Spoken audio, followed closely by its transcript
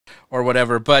or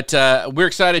whatever. But we're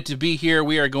excited to be here.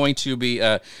 We are going to be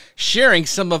sharing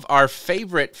some of our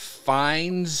favorite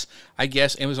finds, I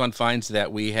guess, Amazon finds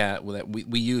that we have that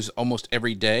we use almost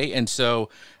every day. And so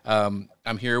I'm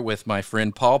here with my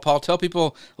friend Paul. Paul, tell people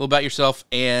a little about yourself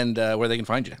and where they can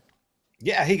find you.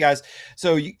 Yeah, hey guys.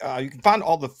 So you can find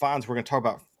all the finds we're going to talk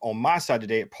about on my side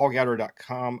today at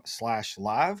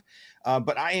PowWows.com/live.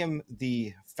 But I am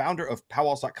the founder of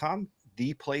PowWows.com,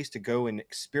 the place to go and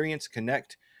experience,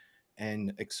 connect,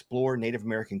 and explore Native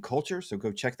American culture. So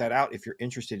go check that out if you're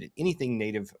interested in anything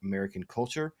Native American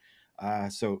culture.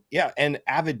 So yeah, and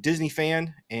avid Disney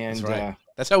fan. And that's right.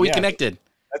 That's how we connected.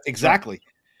 That's exactly.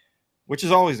 Which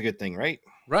is always a good thing, right?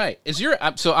 Right. Is your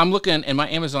so I'm looking and my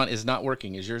Amazon is not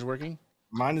working. Is yours working?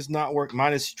 Mine is not working.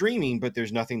 Mine is streaming, but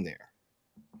there's nothing there.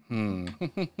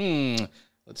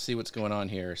 Let's see what's going on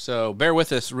here. So bear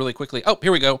with us really quickly. Oh,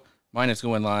 here we go. Mine is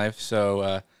going live.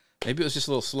 So maybe it was just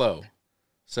a little slow.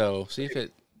 So see if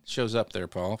it shows up there,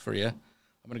 Paul, for you.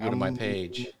 I'm going to go to my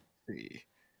page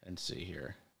and see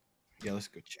here. Yeah, let's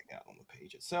go check out on the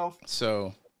page itself.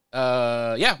 So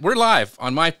yeah, we're live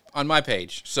on my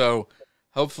page. So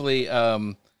hopefully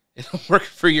it'll work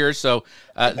for yours. So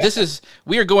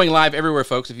we are going live everywhere,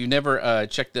 folks. If you've never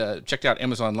checked out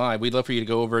Amazon Live, we'd love for you to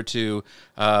go over to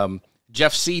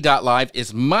jeffc.live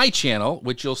is my channel,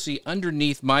 which you'll see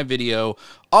underneath my video,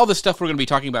 all the stuff we're going to be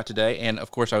talking about today. And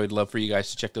of course, I would love for you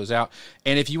guys to check those out.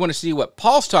 And if you want to see what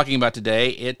Paul's talking about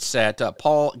today, it's at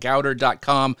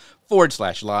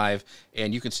paulgowder.com/live,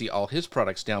 and you can see all his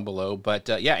products down below. But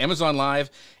yeah, Amazon Live,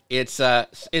 it's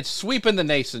sweeping the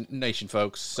nation,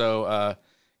 folks. So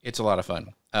it's a lot of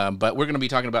fun. But we're going to be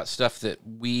talking about stuff that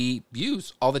we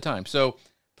use all the time. So,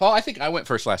 Paul, I think I went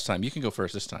first last time. You can go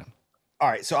first this time. All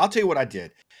right. So I'll tell you what I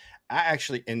did. I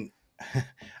actually, and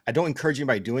I don't encourage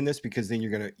anybody doing this because then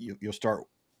you'll start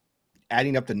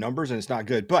adding up the numbers and it's not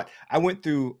good. But I went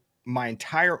through my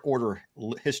entire order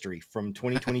history from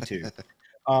 2022.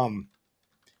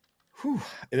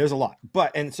 There's a lot.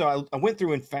 And so I went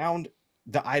through and found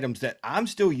the items that I'm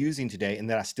still using today and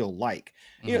that I still like.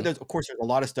 You know, of course, there's a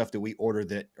lot of stuff that we order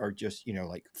that are just,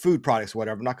 like food products,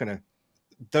 whatever. I'm not going to,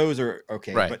 those are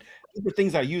okay. Right. But these are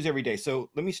things I use every day. So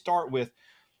let me start with,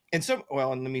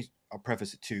 I'll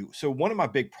preface it too. So one of my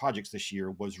big projects this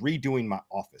year was redoing my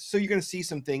office. So you're going to see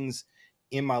some things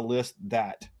in my list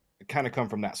that kind of come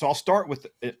from that. So I'll start with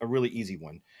a really easy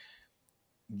one.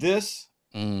 This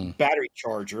battery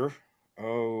charger.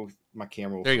 Oh, my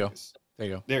camera will focus. There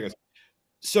you go. There it goes.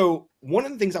 So one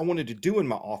of the things I wanted to do in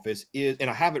my office is, and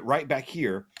I have it right back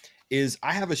here, is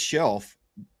I have a shelf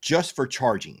just for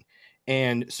charging.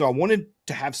 And so I wanted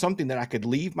to have something that I could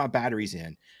leave my batteries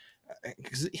in.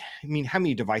 Because, I mean, how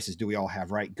many devices do we all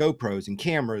have, right? GoPros and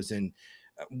cameras and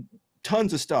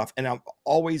tons of stuff. And I'm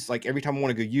always like, every time I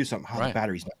want to go use something, the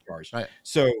battery's not charged. Right.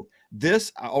 So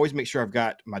this, I always make sure I've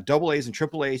got my AA's and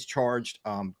AAA's charged.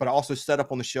 But I also set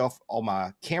up on the shelf, all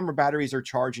my camera batteries are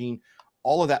charging.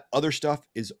 All of that other stuff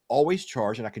is always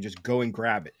charged and I can just go and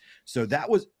grab it. So that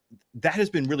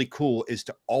has been really cool, is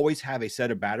to always have a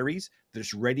set of batteries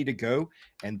that's ready to go.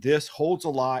 And this holds a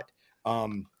lot.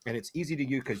 And it's easy to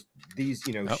use because these,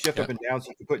 shift up and down. So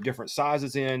you can put different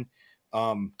sizes in.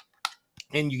 And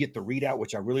you get the readout,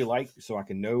 which I really like, so I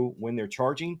can know when they're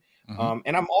charging.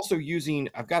 And I'm also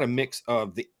I've got a mix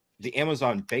of the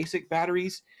Amazon basic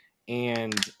batteries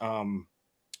and,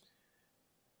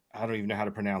 I don't even know how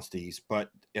to pronounce these, but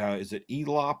is it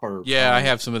ELOP or? Yeah, I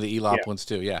have some of the ELOP ones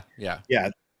too. Yeah.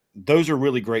 Those are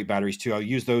really great batteries too. I'll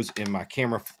use those in my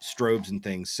camera strobes and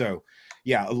things. So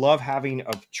yeah, I love having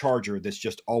a charger that's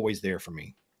just always there for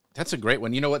me. That's a great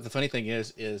one. You know what the funny thing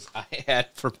is I had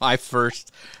for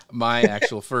my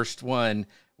actual first one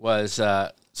was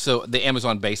so the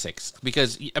Amazon Basics,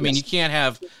 because I mean you can't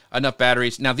have enough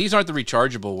batteries. Now these aren't the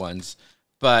rechargeable ones.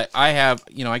 But I have,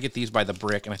 I get these by the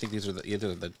brick, and I think these are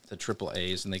either the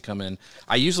AAAs, and they come in.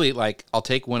 I usually I'll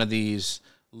take one of these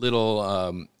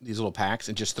little packs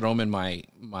and just throw them in my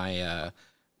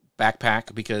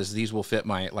backpack, because these will fit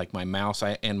my mouse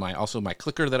and my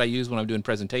clicker that I use when I'm doing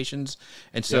presentations.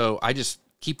 And so I just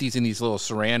keep these in these little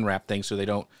saran wrap things so they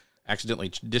don't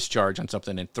accidentally discharge on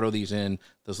something, and throw these in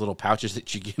those little pouches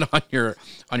that you get on your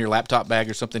laptop bag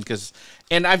or something.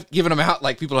 And I've given them out,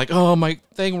 like people are like, oh, my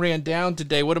thing ran down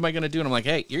today, what am I going to do? And I'm like,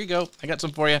 hey, here you go, I got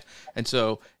some for you. And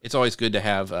so it's always good to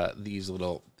have these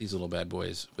little bad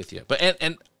boys with you. But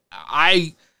and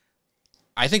I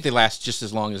think they last just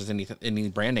as long as any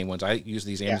brand name ones. I use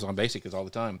these Amazon Basics all the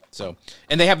time. So,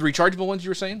 and they have the rechargeable ones you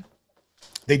were saying?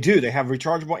 They do. They have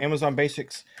rechargeable Amazon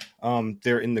Basics.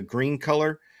 They're in the green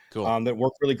color. Cool. that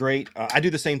work really great. I do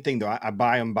the same thing though. I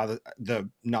buy them by the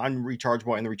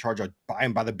non-rechargeable and the rechargeable. I buy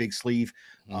them by the big sleeve.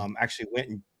 Mhm. Actually went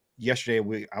and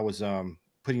yesterday I was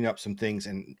putting up some things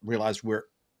and realized we're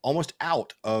almost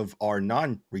out of our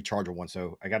non-rechargeable one.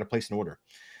 So I got to place an order.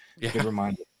 Good Yeah.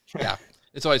 reminder. Yeah.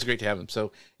 It's always great to have them.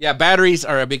 So yeah, batteries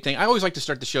are a big thing. I always like to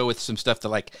start the show with some stuff that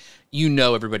like,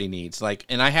 everybody needs. Like,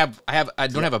 and I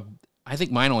don't have I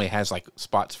think mine only has like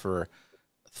spots for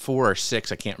 4 or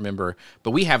 6. I can't remember,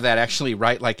 but we have that actually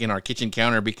right like in our kitchen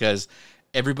counter because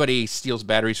everybody steals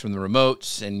batteries from the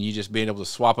remotes and you just being able to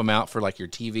swap them out for like your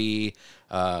TV,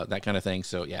 that kind of thing.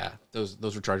 So yeah, those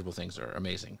rechargeable things are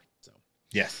amazing. So,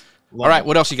 Yes. all right.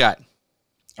 What else you got?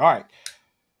 All right.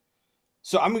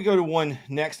 So I'm gonna go to one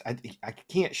next. I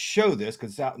can't show this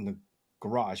because it's out in the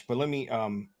garage, but let me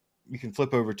you can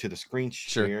flip over to the screen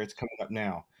share. Sure. It's coming up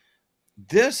now.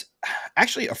 This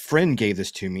actually a friend gave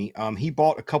this to me. He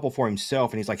bought a couple for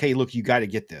himself and he's like, hey, look, you got to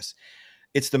get this.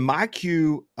 It's the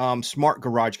MyQ smart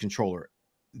garage controller.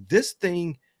 This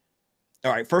thing,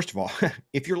 all right, first of all,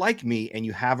 if you're like me and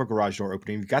you have a garage door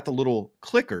opening, you've got the little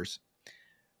clickers,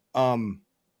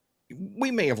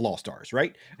 we may have lost ours,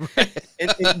 right?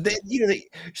 and they, they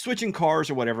switching cars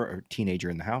or whatever, or teenager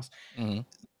in the house.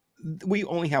 Mm-hmm. We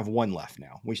only have one left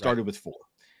now. We started Right. with 4.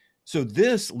 So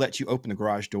this lets you open the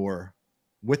garage door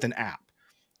with an app.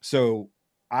 So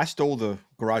I stole the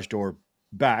garage door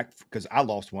back because I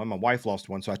lost one. My wife lost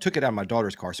one. So I took it out of my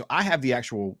daughter's car. So I have the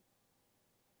actual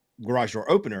garage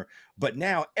door opener, but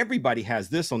now everybody has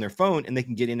this on their phone and they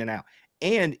can get in and out.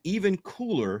 And even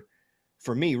cooler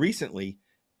for me recently,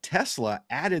 Tesla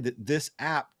added this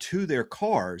app to their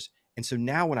cars. And so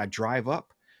now when I drive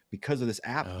up, because of this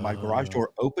app, my garage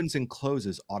door opens and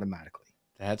closes automatically.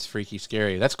 That's freaky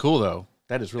scary. That's cool though.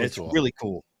 That is really cool. It's really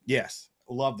cool. Yes.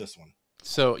 Love this one.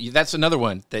 So that's another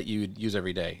one that you would use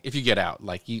every day if you get out,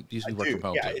 like you usually work from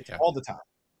home. Yeah, too. it's all the time.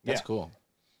 That's cool.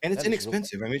 And it's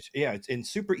inexpensive. I mean, it's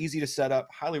super easy to set up.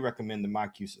 Highly recommend the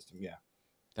MyQ system. Yeah.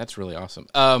 That's really awesome.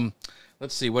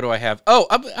 Let's see. What do I have? Oh,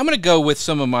 I'm going to go with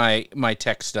some of my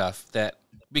tech stuff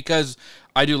because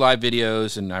I do live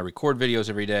videos and I record videos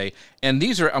every day. And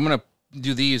I'm going to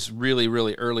do these really,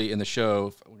 really early in the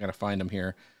show. We're going to find them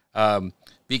here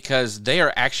because they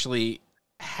are actually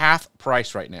half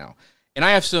price right now. And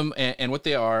I have some, and what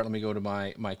they are, let me go to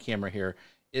my camera here,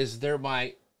 is they're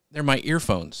my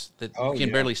earphones that you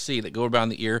can barely see that go around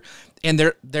the ear.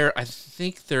 And I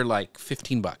think they're like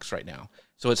 $15 right now.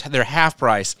 So they're half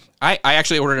price. I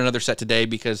actually ordered another set today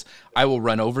because I will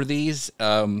run over these,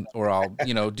 or I'll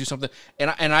do something.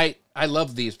 And I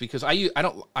love these because I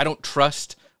don't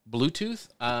trust Bluetooth.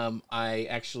 I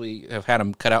actually have had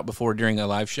them cut out before during a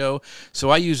live show, so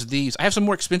I use these. I have some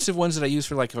more expensive ones that I use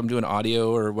for like if I'm doing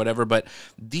audio or whatever, but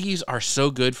these are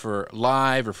so good for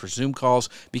live or for Zoom calls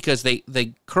because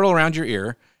they curl around your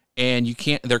ear and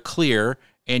they're clear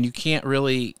and you can't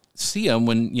really see them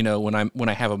when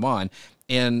I have them on.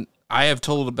 And I have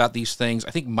told about these things.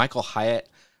 I think Michael Hyatt,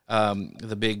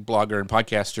 the big blogger and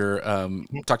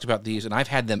podcaster, talked about these, and I've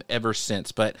had them ever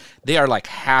since. But they are like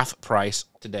half price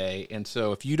today. And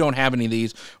so if you don't have any of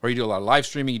these, or you do a lot of live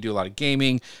streaming, you do a lot of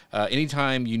gaming,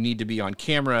 anytime you need to be on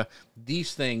camera,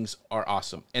 these things are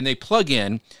awesome. And they plug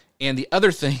in. And the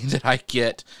other thing that I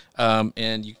get,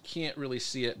 and you can't really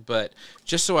see it, but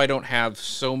just so I don't have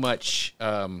so much...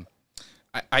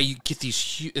 I get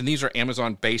these, and these are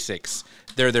Amazon Basics.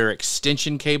 They're their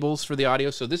extension cables for the audio.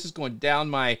 So this is going down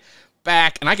my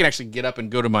back, and I can actually get up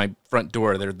and go to my front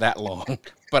door. They're that long,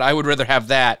 but I would rather have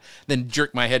that than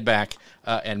jerk my head back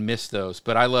and miss those.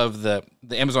 But I love the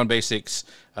Amazon Basics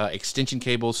extension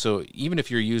cables. So even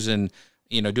if you're using,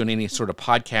 doing any sort of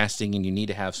podcasting and you need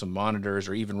to have some monitors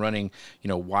or even running,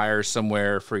 wires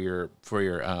somewhere for your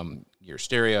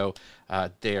stereo,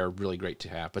 they are really great to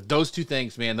have. But those two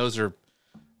things, man,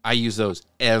 I use those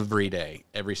every day,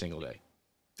 every single day.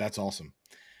 That's awesome.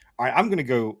 All right, I'm going to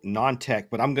go non-tech,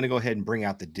 but I'm going to go ahead and bring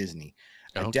out the Disney.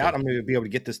 I doubt I'm going to be able to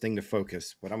get this thing to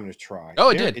focus, but I'm going to try. Oh,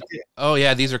 it did. Oh,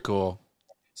 yeah, these are cool.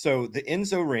 So the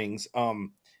Enzo rings,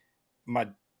 I've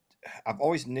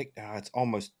always nicked. It's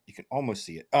almost, you can almost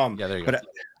see it. Yeah, there you go. But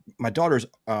my daughter's,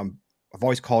 I've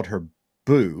always called her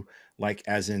Boo, like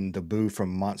as in the Boo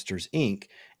from Monsters Inc.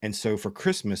 And so for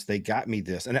Christmas, they got me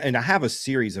this, and I have a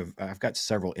series of, I've got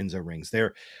several Enzo rings.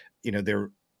 They're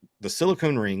the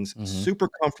silicone rings, super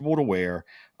comfortable to wear.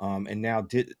 And now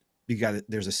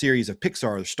there's a series of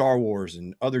Pixar, Star Wars,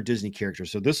 and other Disney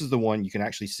characters. So this is the one you can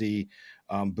actually see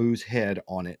Boo's head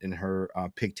on it and her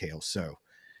pigtails. So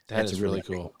that's really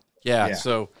cool. Yeah.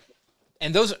 So,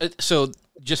 and those, so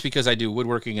just because I do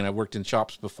woodworking and I've worked in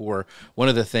shops before, one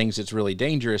of the things that's really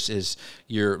dangerous is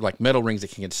your like metal rings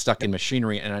that can get stuck in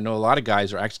machinery. And I know a lot of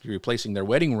guys are actually replacing their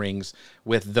wedding rings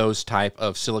with those type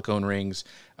of silicone rings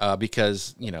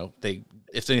because, you know,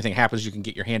 if anything happens, you can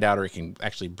get your hand out or it can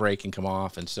actually break and come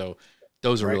off. And so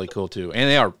those are really cool too.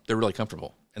 And they're really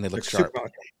comfortable and they look sharp.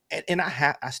 And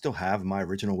I still have my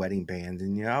original wedding band,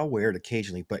 and you know, I'll wear it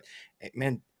occasionally. But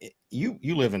man, you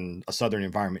live in a southern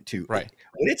environment too, right?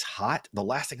 When it's hot, the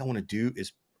last thing I want to do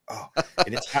is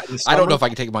and it's hot in the summer. I don't know if I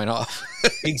can take mine off.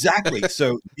 Exactly.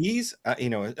 So these, you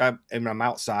know, I'm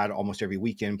outside almost every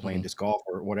weekend playing disc golf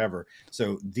or whatever.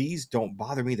 So these don't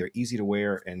bother me. They're easy to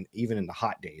wear, and even in the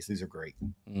hot days, these are great.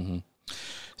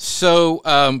 So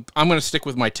I'm going to stick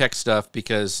with my tech stuff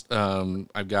because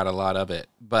I've got a lot of it.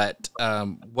 But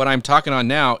what I'm talking on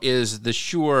now is the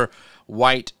Shure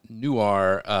White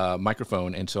Noir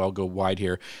microphone, and so I'll go wide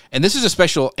here. And this is a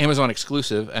special Amazon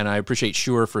exclusive, and I appreciate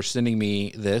Shure for sending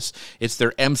me this. It's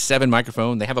their M7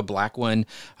 microphone. They have a black one.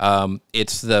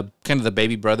 It's the kind of the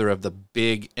baby brother of the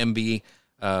big MB.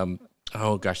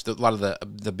 Oh gosh, a lot of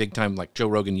the big time, like Joe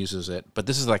Rogan uses it, but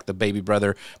this is like the baby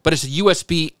brother. But it's a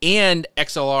USB and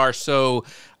XLR, so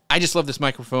I just love this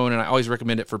microphone, and I always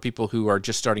recommend it for people who are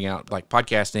just starting out, like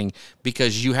podcasting,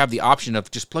 because you have the option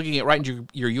of just plugging it right into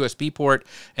your USB port,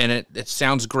 and it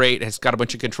sounds great. It's got a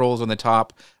bunch of controls on the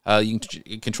top. You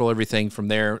can control everything from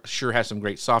there. Sure has some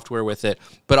great software with it,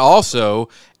 but also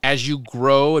as you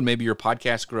grow and maybe your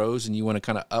podcast grows and you want to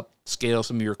kind of upscale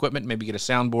some of your equipment, maybe get a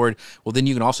soundboard, well, then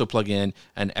you can also plug in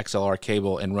an XLR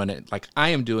cable and run it like I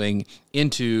am doing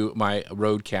into my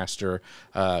Rodecaster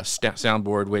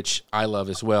soundboard, which I love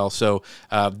as well. So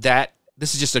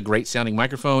this is just a great sounding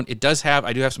microphone. I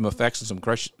do have some effects and some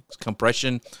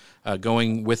compression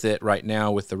going with it right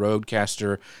now with the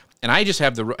Rodecaster. And I just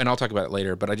have and I'll talk about it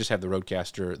later, but I just have the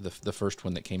Rodecaster, the first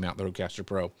one that came out, the Rodecaster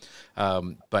Pro.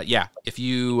 But yeah, if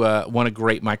you want a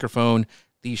great microphone,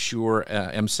 these Shure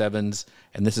M7s,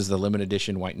 and this is the limited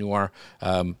edition White Noir,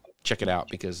 check it out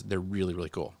because they're really, really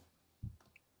cool.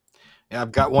 Yeah,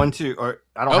 I've got one too. Or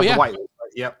I don't have the white one.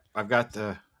 Yep, I've got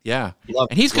the... Yeah,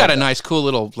 and he's got a nice, cool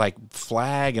little like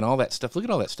flag and all that stuff. Look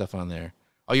at all that stuff on there.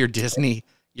 Oh, your Disney.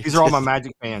 These are all my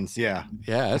Magic fans. Yeah.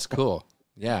 Yeah, that's cool.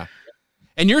 Yeah.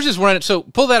 And yours is running, so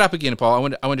pull that up again, Paul.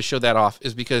 I want to show that off,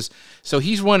 is because, so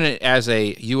he's running it as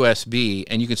a USB,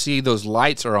 and you can see those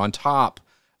lights are on top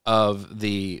of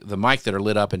the mic that are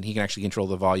lit up, and he can actually control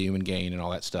the volume and gain and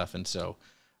all that stuff. And so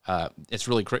it's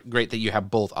really great that you have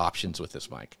both options with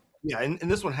this mic. Yeah, and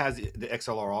this one has the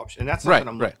XLR option, and that's something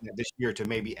I'm looking at this year to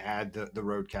maybe add the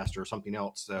Rodecaster or something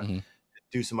else,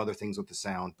 do some other things with the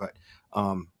sound. But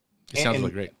it sounds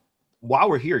really great. While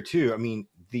we're here too, I mean,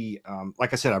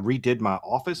 like I said, I redid my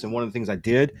office, and one of the things I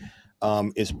did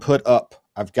is put up,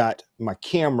 I've got my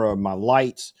camera, my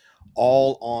lights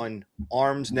all on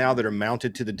arms now that are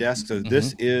mounted to the desk. So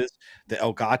this is the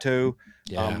Elgato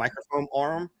microphone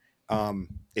arm.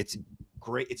 It's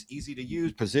great. It's easy to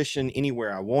use, position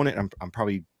anywhere I want it. I'm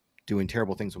probably doing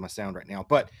terrible things with my sound right now,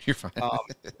 but you're fine.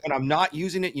 when I'm not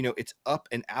using it, you know, it's up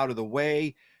and out of the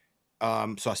way.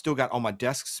 So I still got all my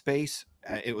desk space.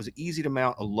 It was easy to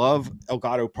mount. I love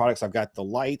Elgato products. I've got the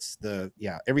lights,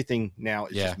 everything now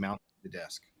is just mounted to the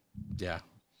desk. Yeah.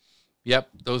 Yep.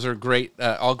 Those are great.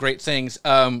 All great things.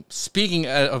 Speaking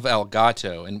of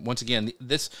Elgato, and once again,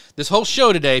 this whole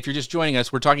show today, if you're just joining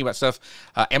us, we're talking about stuff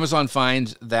Amazon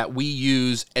finds that we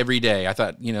use every day. I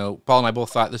thought, you know, Paul and I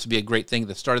both thought this would be a great thing at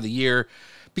the start of the year,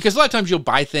 because a lot of times you'll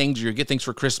buy things or you'll get things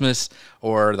for Christmas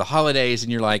or the holidays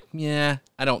and you're like, yeah,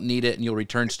 I don't need it, and you'll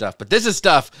return stuff. But this is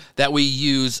stuff that we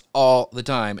use all the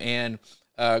time. And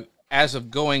as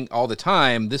of going all the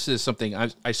time, this is something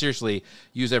I seriously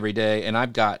use every day. And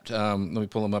I've got, let me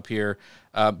pull them up here.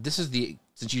 This is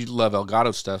since you love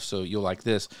Elgato stuff, so you'll like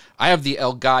this. I have the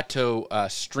Elgato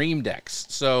Stream Decks.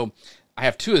 So I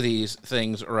have two of these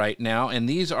things right now, and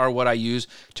these are what I use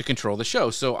to control the show.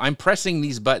 So I'm pressing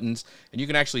these buttons, and you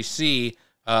can actually see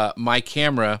my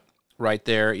camera right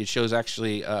there. It shows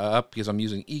actually up because I'm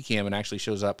using eCam, and actually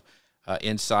shows up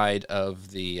inside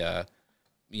of the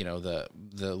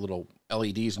the little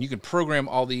LEDs, and you can program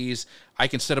all these. I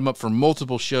can set them up for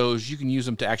multiple shows. You can use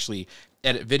them to actually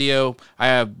edit video. I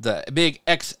have the big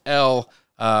XL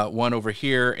one over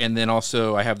here, and then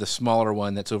also I have the smaller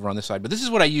one that's over on this side. But this is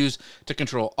what I use to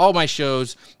control all my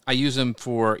shows. I use them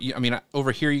for, I mean,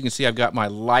 over here you can see I've got my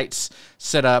lights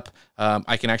set up.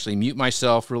 I can actually mute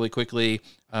myself really quickly.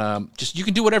 Just, you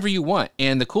can do whatever you want.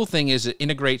 And the cool thing is it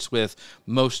integrates with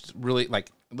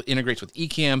integrates with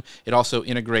eCam. It also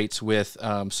integrates with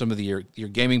some of your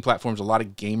gaming platforms. A lot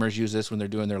of gamers use this when they're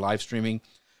doing their live streaming.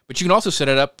 But you can also set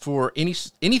it up for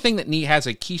anything that has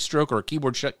a keystroke or a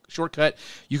keyboard shortcut.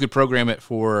 You could program it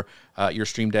for your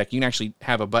Stream Deck. You can actually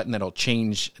have a button that'll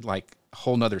change like a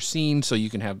whole nother scene, so you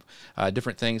can have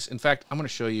different things. In fact, I'm going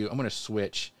to show you. I'm going to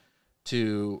switch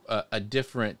to a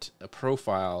different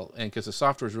profile, and because the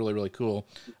software is really, really cool,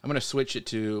 I'm going to switch it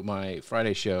to my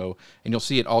Friday show, and you'll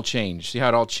see it all change. See how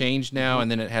it all changed now,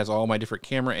 and then it has all my different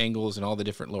camera angles and all the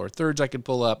different lower thirds I can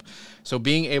pull up. So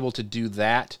being able to do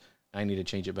that, I need to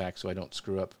change it back so I don't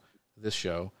screw up this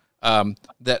show.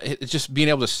 That it's just being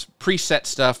able to preset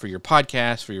stuff for your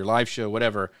podcast, for your live show,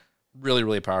 whatever. Really,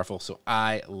 really powerful. So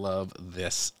I love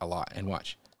this a lot. And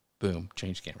watch, boom,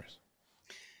 change cameras.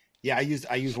 Yeah,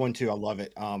 I use one too. I love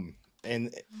it.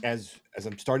 And as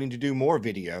I'm starting to do more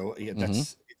video,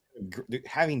 that's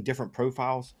having different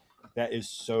profiles. That is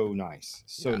so nice,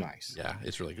 so nice. Yeah,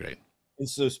 it's really great. And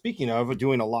so, speaking of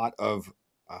doing a lot of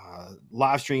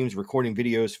live streams, recording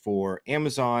videos for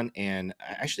Amazon, and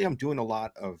actually, I'm doing a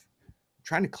lot of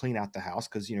trying to clean out the house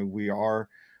because we are.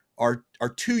 Our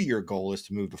 2-year goal is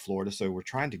to move to Florida, so we're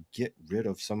trying to get rid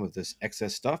of some of this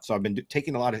excess stuff. So I've been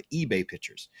taking a lot of eBay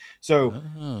pictures. So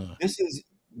this is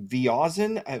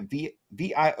Viozon,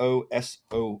 Viosozon.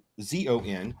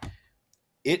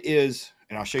 It is,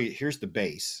 and I'll show you. Here's the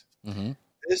base.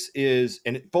 This is,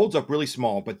 and it folds up really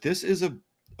small, but this is a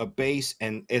base,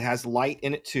 and it has light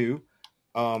in it too.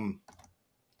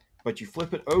 But you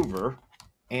flip it over,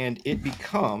 and it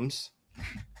becomes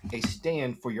a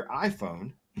stand for your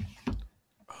iPhone.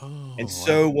 And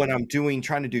so when I'm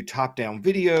trying to do top-down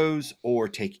videos or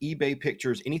take eBay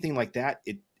pictures, anything like that,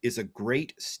 it is a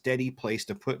great steady place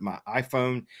to put my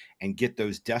iPhone and get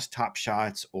those desktop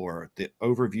shots or the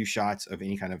overview shots of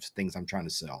any kind of things I'm trying to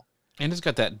sell. And it's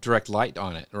got that direct light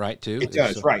on it, right? Too. It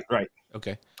does, right.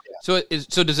 Okay. Yeah.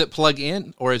 So does it plug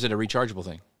in, or is it a rechargeable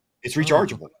thing? It's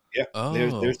rechargeable. Yep. Oh,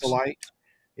 there's the light.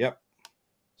 Yep.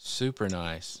 Super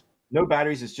nice. No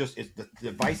batteries. It's the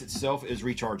device itself is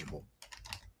rechargeable.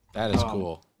 That is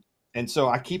cool. And so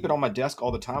I keep it on my desk all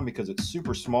the time because it's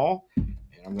super small. And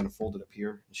I'm going to fold it up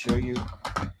here and show you.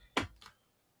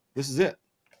 This is it.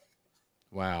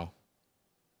 Wow.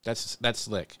 That's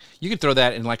slick. You could throw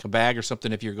that in like a bag or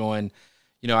something if you're going,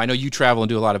 I know you travel and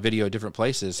do a lot of video at different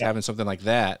places. Yeah. Having something like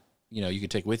that, you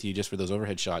could take with you just for those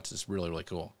overhead shots is really, really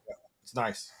cool. Yeah. It's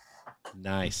nice.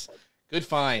 Nice. Good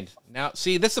find. Now,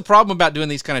 see, that's the problem about doing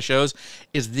these kind of shows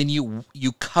is then you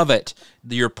covet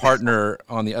your partner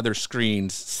on the other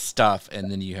screen's stuff, and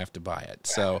then you have to buy it.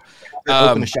 So,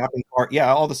 open a shopping cart.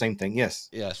 Yeah, all the same thing. Yes.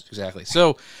 Yes, exactly.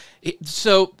 So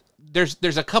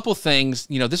there's a couple things.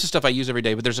 This is stuff I use every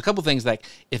day, but there's a couple things like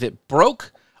if it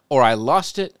broke or I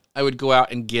lost it, I would go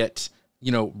out and get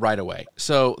right away.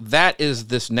 So that is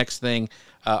this next thing.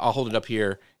 I'll hold it up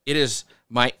here. It is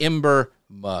my Ember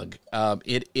mug.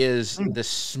 It is the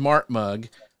smart mug.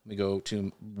 Let me go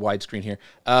to widescreen here.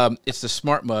 It's the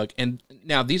smart mug, and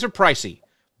now these are pricey,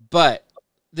 but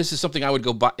this is something I would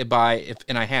go buy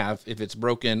if it's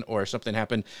broken or something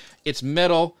happened. It's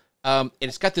metal.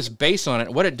 It's got this base on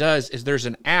it. What it does is there's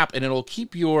an app, and it'll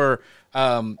keep your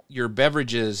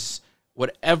beverages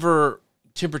whatever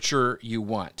temperature you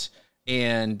want.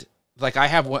 And like I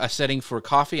have a setting for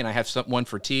coffee, and I have one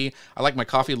for tea. I like my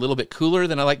coffee a little bit cooler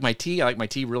than I like my tea. I like my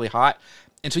tea really hot.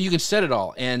 And so you can set it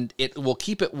all, and it will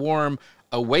keep it warm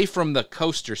away from the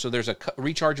coaster. So there's a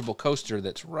rechargeable coaster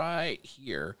that's right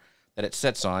here that it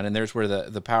sets on, and there's where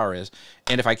the power is.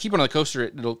 And if I keep it on the coaster,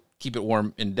 it'll keep it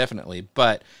warm indefinitely.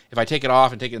 But if I take it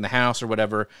off and take it in the house or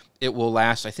whatever, it will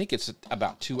last, I think it's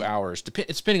about 2 hours.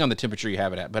 It's depending on the temperature you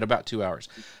have it at, but about 2 hours.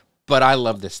 But I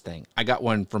love this thing. I got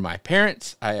one from my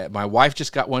parents. My wife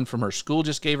just got one from her school,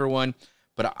 just gave her one.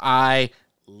 But I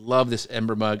love this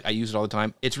Ember mug. I use it all the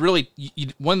time. It's really,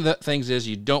 one of the things is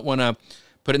you don't want to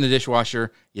put it in the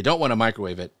dishwasher. You don't want to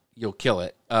microwave it. You'll kill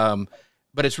it.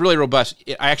 But it's really robust.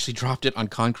 I actually dropped it on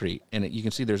concrete, and you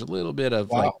can see there's a little bit of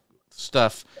like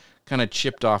stuff kind of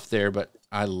chipped off there. But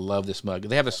I love this mug.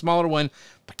 They have a smaller one,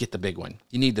 but get the big one.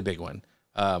 You need the big one.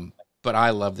 But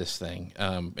I love this thing,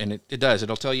 and it does.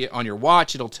 It'll tell you on your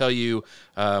watch. It'll tell you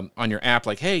on your app,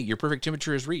 like, hey, your perfect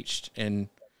temperature is reached, and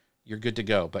you're good to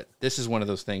go. But this is one of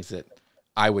those things that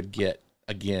I would get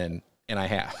again, and I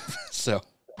have. So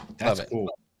that's love it. Cool.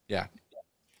 Yeah.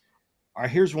 All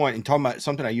right, here's one. And talking about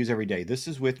something I use every day. This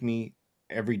is with me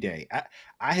every day.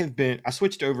 I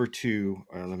switched over to,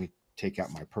 let me take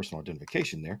out my personal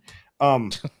identification there.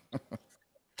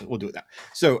 We'll do it now.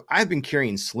 So I've been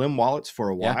carrying slim wallets for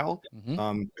a while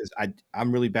because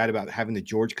I'm really bad about having the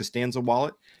George Costanza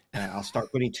wallet. And I'll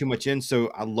start putting too much in. So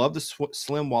I love the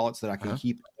slim wallets that I can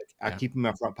keep. I keep in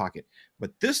my front pocket.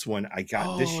 But this one I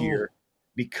got this year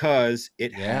because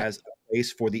it has a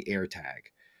space for the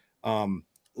AirTag.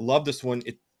 Love this one.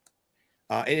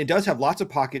 And it does have lots of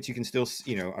pockets. You can still,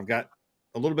 I've got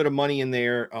a little bit of money in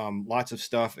there, lots of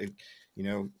stuff. If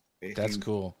That's you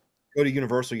cool. go to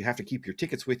Universal, you have to keep your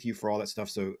tickets with you for all that stuff.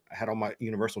 So I had all my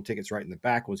Universal tickets right in the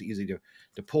back. It was easy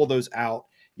to pull those out.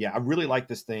 Yeah, I really like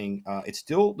this thing. It's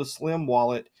still the slim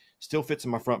wallet, still fits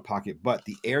in my front pocket, but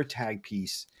the AirTag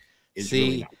piece is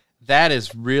really nice. That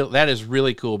is real. That is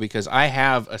really cool because I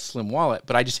have a slim wallet,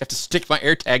 but I just have to stick my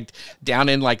AirTag down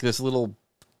in like this little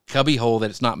cubby hole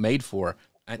that it's not made for.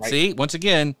 Right. See, once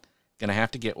again, gonna have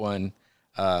to get one.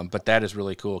 But that is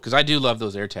really cool because I do love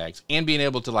those AirTags and being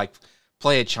able to like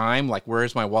play a chime, like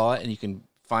where's my wallet, and you can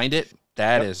find it.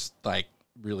 That is like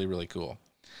really, really cool.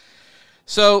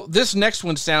 So this next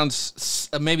one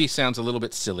maybe sounds a little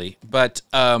bit silly, but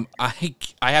I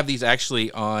have these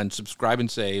actually on Subscribe and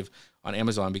Save on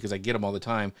Amazon because I get them all the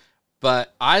time.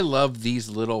 But I love these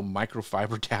little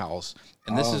microfiber towels,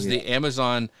 and this is the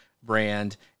Amazon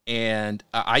brand. And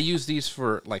I use these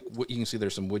for, like, you can see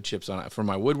there's some wood chips on it for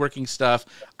my woodworking stuff.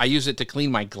 I use it to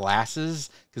clean my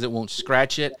glasses because it won't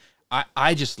scratch it.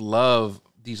 I just love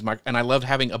these and I love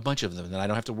having a bunch of them. And I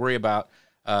don't have to worry about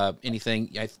anything.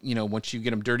 Once you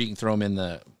get them dirty, you can throw them in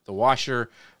the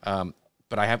washer.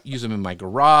 But I use them in my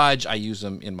garage. I use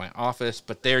them in my office.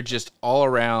 But they're just all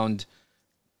around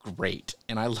great.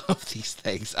 And I love these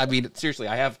things. I mean, seriously,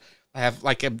 I have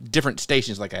like different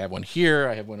stations. Like I have one here.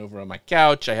 I have one over on my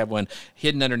couch. I have one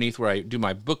hidden underneath where I do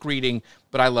my book reading.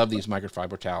 But I love these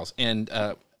microfiber towels. And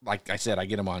like I said, I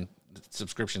get them on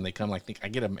subscription. They come I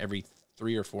get them every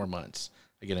 3 or 4 months.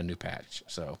 I get a new patch.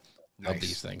 So love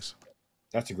these things.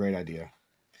 That's a great idea.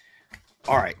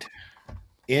 All right.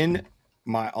 In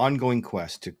my ongoing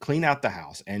quest to clean out the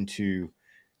house and to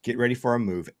get ready for a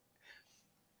move,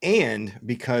 and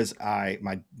because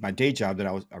my day job that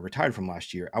I retired from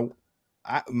last year,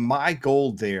 my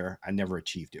goal there, I never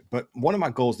achieved it. But one of my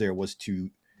goals there was to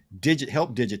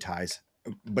help digitize,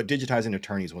 but digitizing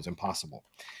attorneys was impossible.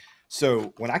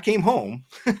 So when I came home,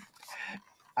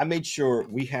 I made sure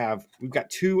we've got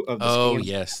 2 of the scans.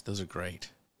 Yes, those are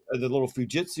great. The little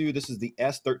Fujitsu. This is the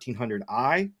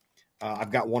S1300i.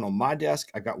 I've got one on my desk.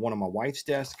 I've got one on my wife's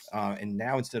desk. And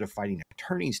now instead of fighting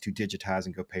attorneys to digitize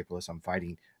and go paperless, I'm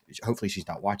fighting, hopefully she's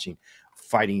not watching,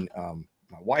 fighting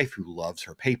my wife who loves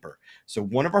her paper. So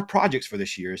one of our projects for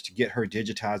this year is to get her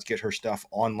digitized, get her stuff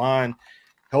online,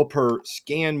 help her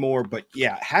scan more. But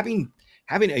yeah, having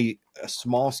a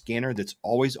small scanner that's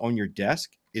always on your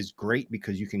desk is great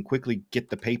because you can quickly get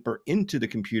the paper into the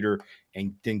computer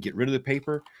and then get rid of the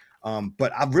paper.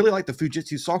 But I really like the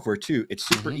Fujitsu software too. It's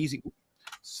super easy.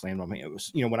 Slammed on me. It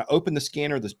was, when I open the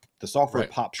scanner, the software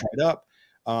pops right up.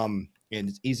 And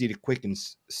it's easy to quick and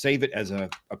save it as a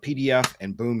PDF,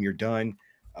 and boom, you're done.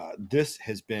 This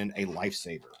has been a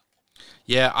lifesaver.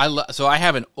 Yeah, so I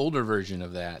have an older version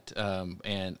of that,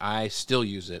 and I still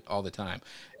use it all the time.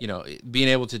 Being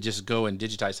able to just go and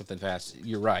digitize something fast,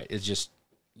 you're right. It's just,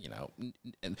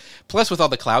 and plus with all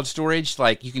the cloud storage,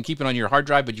 like you can keep it on your hard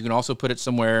drive, but you can also put it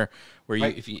somewhere where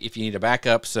if you need a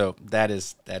backup. So that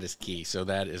is key. So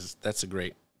that's a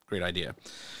great idea.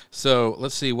 So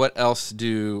let's see what else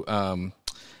and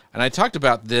I talked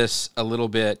about this a little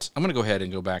bit. I'm going to go ahead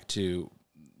and go back to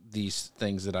these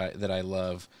things that I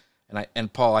love.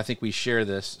 And Paul, I think we share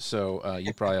this. So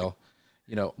you probably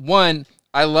one,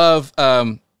 I love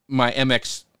my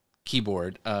MX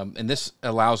keyboard. And this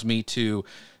allows me to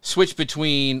switch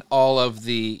between all of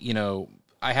the,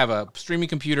 I have a streaming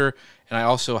computer and I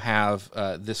also have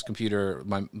this computer,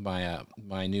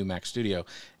 my new Mac Studio,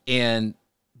 and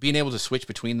being able to switch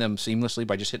between them seamlessly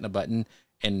by just hitting a button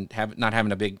and not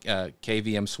having a big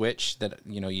KVM switch that,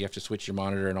 you have to switch your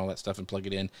monitor and all that stuff and plug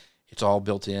it in. It's all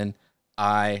built in.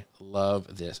 I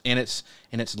love this. And it's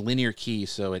linear key.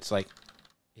 So it's like,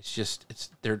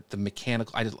 they're the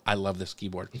mechanical. I love this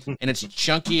keyboard, and it's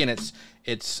chunky and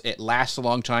it lasts a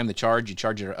long time. You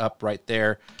charge it up right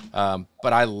there.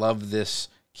 But I love this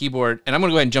keyboard, and I'm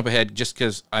going to go ahead and jump ahead just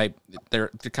because they're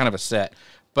kind of a set.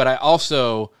 But I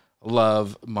also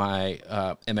love my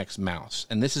MX mouse,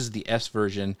 and this is the S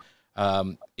version.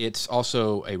 It's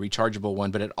also a rechargeable one,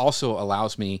 but it also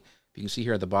allows me, if you can see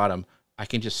here at the bottom, I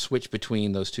can just switch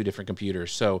between those two different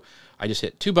computers. So I just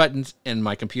hit two buttons, and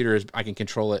my computer I can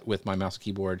control it with my mouse and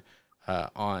keyboard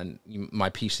on my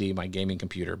PC, my gaming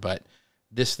computer. But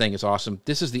this thing is awesome.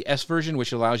 This is the S version,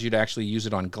 which allows you to actually use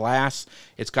it on glass.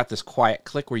 It's got this quiet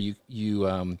click where you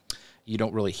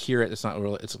don't really hear it. It's not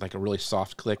really. It's like a really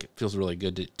soft click. It feels really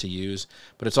good to use.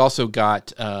 But it's also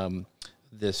got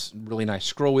this really nice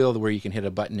scroll wheel where you can hit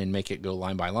a button and make it go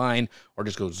line by line, or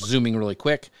just go zooming really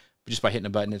quick. But just by hitting a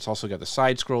button. It's also got the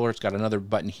side scroller. It's got another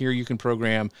button here you can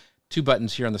program, 2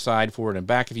 buttons here on the side, forward and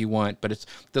back if you want. But it's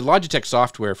the Logitech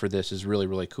software for this is really,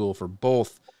 really cool for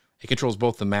both. It controls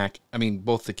both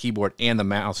both the keyboard and the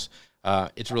mouse.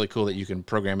 It's really cool that you can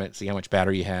program it, see how much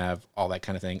battery you have, all that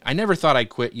kind of thing. I never thought I'd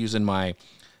quit using my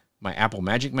Apple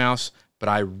Magic Mouse, but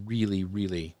I really,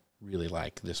 really, really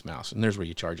like this mouse. And there's where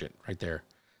you charge it right there.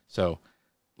 So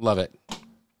love it.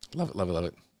 Love it, love it, love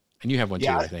it. And you have one too,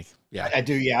 I think. Yeah, I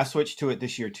do. Yeah, I switched to it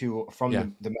this year too from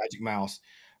the Magic Mouse.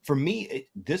 For me,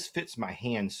 this fits my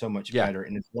hand so much better,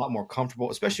 and it's a lot more comfortable,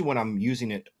 especially when I'm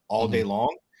using it all day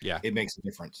long. Yeah, it makes a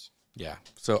difference. Yeah,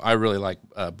 so I really like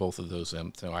both of those,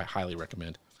 so I highly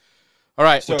recommend. All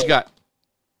right, so, what you got?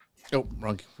 Oh,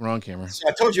 wrong camera. So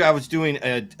I told you I was doing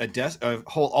a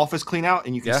whole office clean out,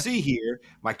 and you can see here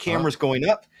my camera's going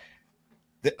up.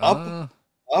 The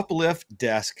uplift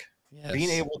desk. Yes. Being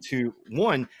able to,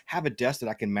 one, have a desk that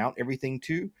I can mount everything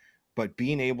to, but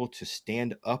being able to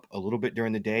stand up a little bit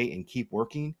during the day and keep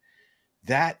working,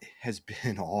 that has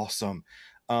been awesome.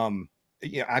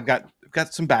 I've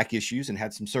got some back issues and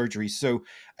had some surgeries, so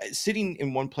sitting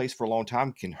in one place for a long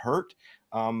time can hurt.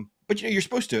 But you're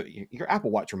supposed to. Your Apple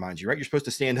Watch reminds you, right? You're supposed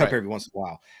to stand up every once in a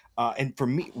while. And for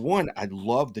me, one, I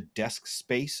love the desk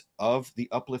space of the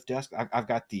uplift desk. I've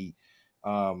got the,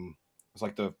 it's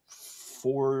like the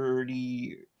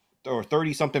 40 or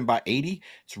 30 something by 80.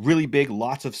 It's really big,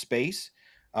 lots of space.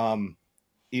 And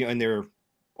they're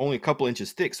only a couple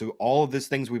inches thick. So all of these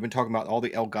things we've been talking about, all the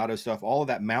Elgato stuff, all of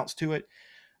that mounts to it.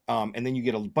 And then you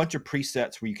get a bunch of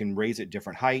presets where you can raise it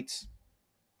different heights.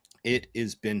 It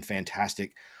has been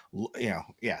fantastic.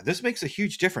 This makes a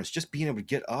huge difference. Just being able to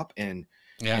get up and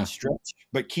stretch,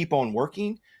 but keep on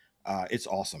working. It's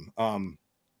awesome.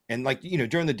 And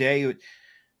during the day,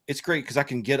 it's great because I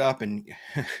can get up and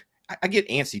I get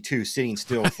antsy too, sitting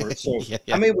still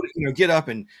I'm able to, get up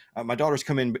and my daughter's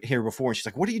come in here before and she's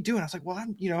like, "What are you doing?" I was like, "Well,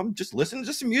 I'm just listening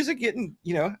to some music, getting,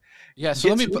 Yeah. So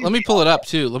let me pull it up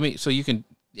too. So you can,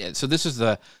 so this is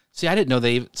I didn't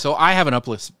know so I have an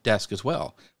uplift desk as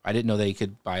well. I didn't know they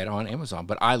could buy it on Amazon,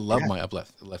 but I love my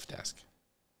uplift desk.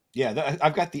 Yeah.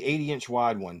 I've got the 80-inch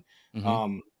wide one.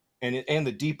 Mm-hmm. And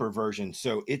the deeper version.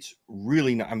 So it's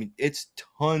really not, it's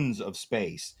tons of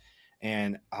space.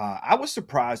 And I was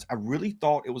surprised. I really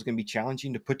thought it was going to be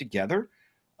challenging to put together,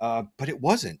 but it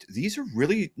wasn't. These are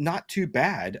really not too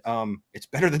bad. It's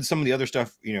better than some of the other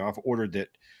stuff, I've ordered that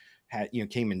had,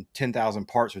 came in 10,000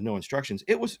 parts with no instructions.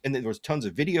 And then there was tons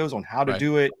of videos on how to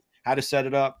do it, how to set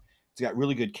it up. It's got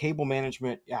really good cable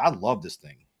management. Yeah, I love this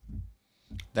thing.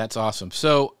 That's awesome.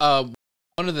 So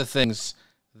one of the things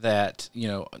that,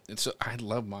 I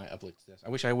love my uplift desk. I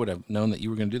wish I would have known that you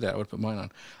were going to do that. I would have put mine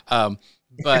on.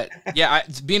 But yeah,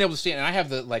 it's being able to stand, and I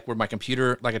have where my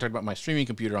computer, like I talked about my streaming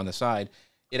computer on the side,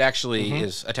 it actually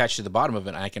is attached to the bottom of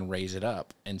it, and I can raise it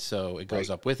up. And so it goes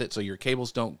up with it. So your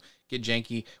cables don't get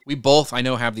janky. We both, I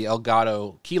know, have the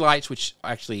Elgato key lights, which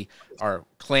actually are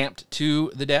clamped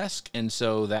to the desk. And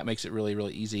so that makes it really,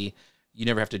 really easy. You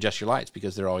never have to adjust your lights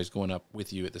because they're always going up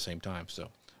with you at the same time. So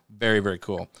very, very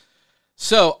cool.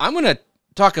 So I'm going to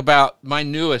talk about my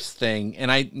newest thing.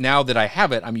 And now that I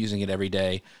have it, I'm using it every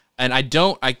day. And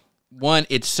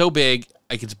it's so big,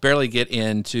 I can barely get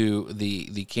into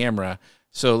the camera.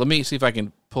 So let me see if I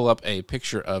can pull up a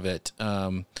picture of it.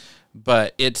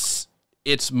 But it's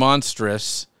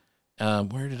monstrous.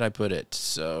 Where did I put it?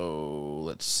 So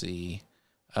let's see.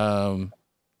 No,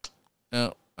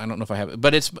 I don't know if I have it,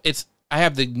 but I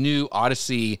have the new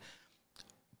Odyssey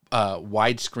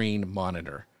widescreen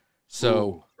monitor.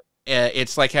 So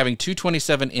it's like having two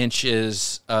 27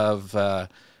 inches of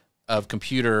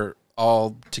computer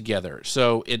all together.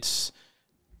 So it's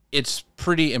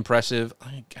pretty impressive.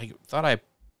 I thought I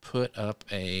put up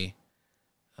a,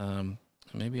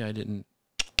 maybe I didn't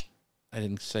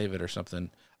save it or something.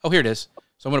 Oh, here it is.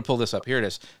 So I'm going to pull this up. Here it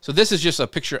is. So this is just a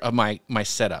picture of my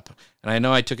setup. And I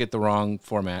know I took it the wrong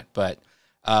format, but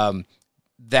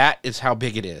that is how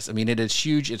big it is. It is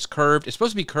huge. It's curved. It's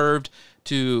supposed to be curved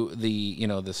to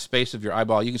the space of your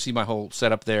eyeball. You can see my whole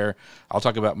setup there. I'll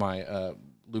talk about my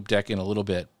loop deck in a little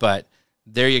bit, but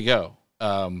there you go.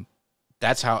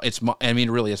 That's how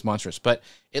really it's monstrous, but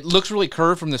it looks really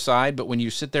curved from the side, but when you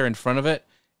sit there in front of it,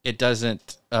 it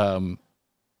doesn't,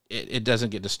 it doesn't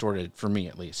get distorted, for me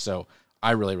at least. So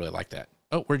I really, really like that.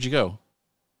 Oh, where'd you go?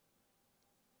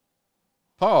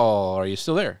 Paul, are you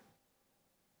still there?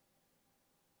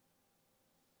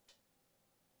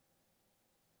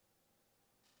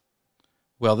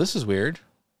 Well, this is weird.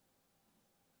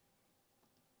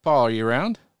 Paul, are you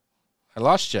around? I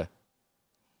lost you.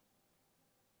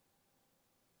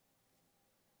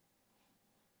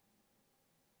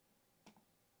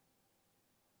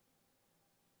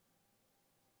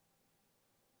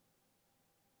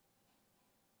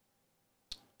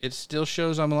 It still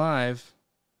shows I'm live.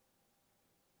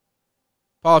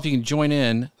 Paul, if you can join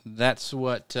in, that's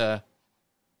what I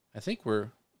think we're...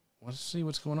 Let's see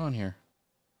what's going on here.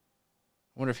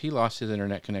 I wonder if he lost his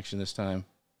internet connection this time.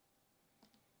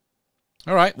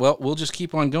 All right, well, we'll just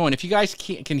keep on going. If you guys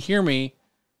can hear me,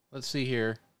 let's see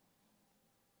here.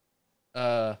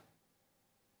 He's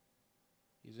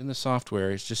in the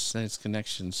software. It's just saying it's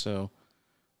connection. So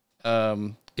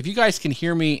if you guys can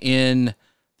hear me in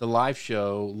the live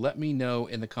show, let me know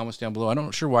in the comments down below. I'm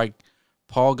not sure why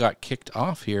Paul got kicked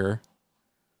off here.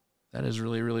 That is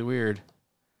really, really weird.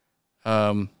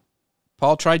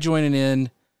 Paul, try joining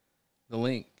in the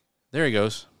link. There he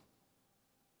goes.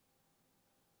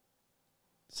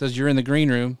 It says you're in the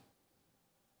green room.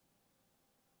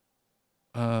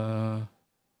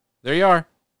 There you are.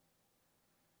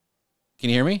 Can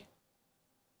you hear me?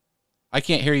 I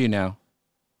can't hear you now.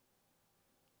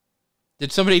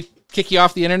 Did somebody kick you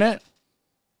off the internet?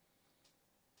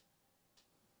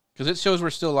 Because it shows we're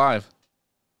still live.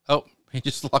 Oh, he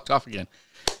just locked off again.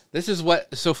 This is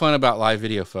what's so fun about live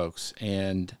video, folks.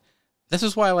 And this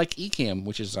is why I like Ecamm,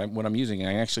 which is what I'm using.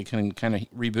 I actually can kind of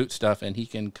reboot stuff, and he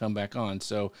can come back on.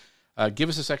 So give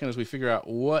us a second as we figure out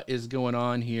what is going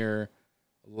on here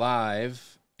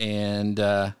live, and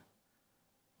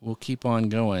we'll keep on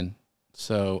going.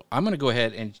 So I'm going to go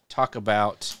ahead and talk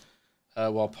about,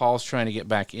 while Paul's trying to get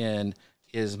back in,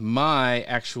 is my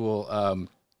actual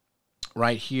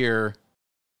right here.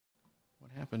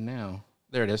 What happened now?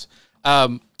 There it is.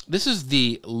 This is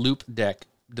the Loop Deck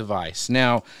device.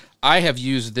 Now, I have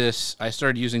used this. I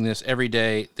started using this every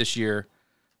day this year,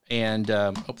 and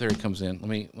oh, there he comes in. Let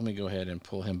me go ahead and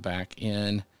pull him back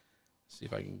in. See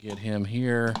if I can get him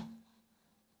here.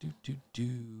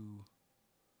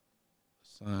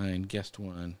 Assign guest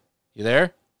one. You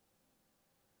there?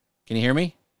 Can you hear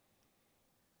me?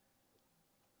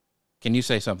 Can you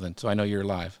say something so I know you're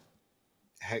live?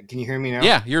 Can you hear me now?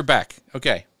 Yeah, you're back.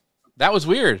 Okay. That was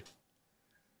weird.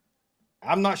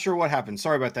 I'm not sure what happened.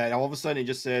 Sorry about that. All of a sudden, it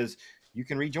just says you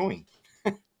can rejoin.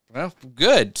 Well,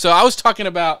 good. So I was talking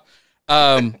about.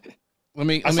 I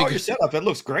saw your setup. It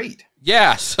looks great.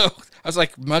 Yeah. So I was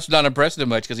like, not impressed him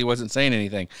much because he wasn't saying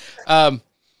anything.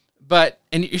 But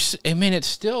it's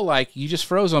still like you just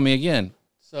froze on me again.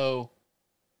 So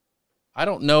I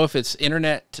don't know if it's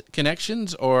internet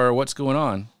connections or what's going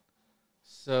on.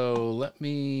 So let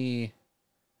me.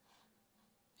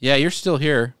 Yeah, you're still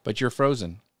here, but you're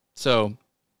frozen. So,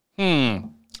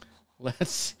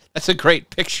 that's a great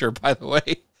picture, by the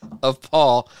way, of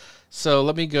Paul. So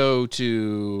let me go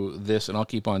to this, and I'll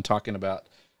keep on talking about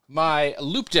my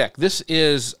Loop Deck. This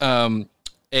is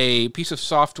a piece of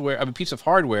software, a piece of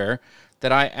hardware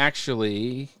that I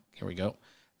actually,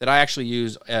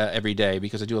 use every day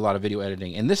because I do a lot of video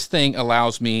editing. And this thing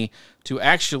allows me to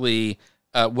actually,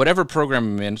 whatever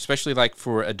program I'm in, especially like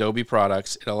for Adobe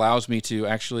products, it allows me to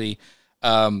actually,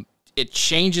 it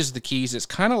changes the keys. It's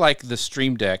kind of like the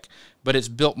Stream Deck, but it's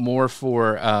built more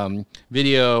for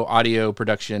video, audio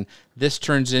production. This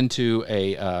turns into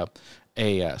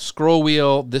a scroll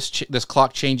wheel. This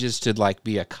clock changes to like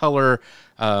be a color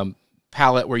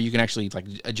palette where you can actually like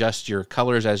adjust your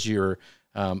colors as you're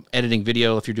editing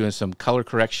video. If you're doing some color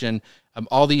correction,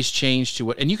 all these change to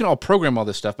what, and you can all program all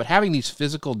this stuff. But having these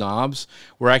physical knobs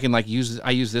where I can like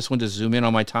I use this one to zoom in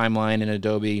on my timeline in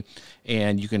Adobe,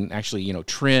 and you can actually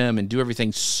trim and do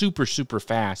everything super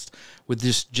fast with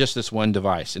just this one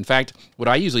device. In fact, what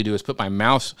I usually do is put my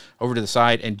mouse over to the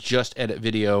side and just edit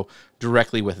video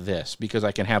directly with this because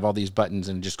I can have all these buttons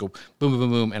and just go boom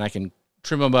boom boom, and I can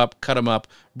trim them up, cut them up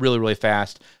really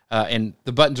fast. And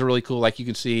the buttons are really cool. Like you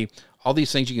can see all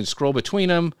these things, you can scroll between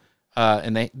them.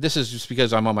 And this is just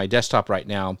because I'm on my desktop right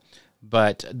now,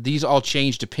 but these all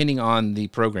change depending on the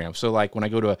program. So like when I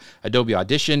go to Adobe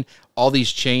Audition, all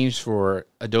these change for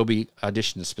Adobe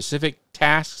Audition specific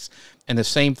tasks. And the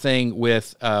same thing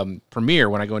with Premiere.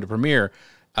 When I go into Premiere,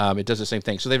 it does the same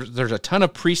thing. So there's a ton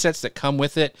of presets that come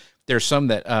with it. There's some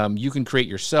that you can create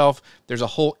yourself. There's a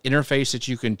whole interface that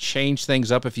you can change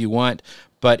things up if you want,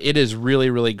 but it is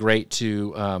really great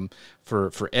to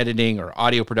for editing or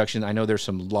audio production. I know there's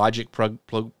some Logic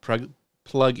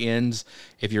plug-ins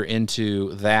if you're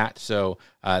into that. So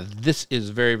this is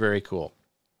very cool.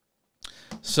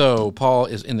 So Paul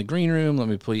is in the green room. Let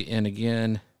me pull you in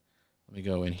again. Let me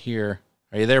go in here.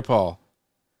 Are you there, Paul?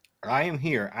 I am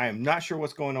here. I am not sure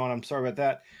what's going on. I'm sorry about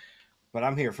that, but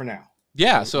I'm here for now.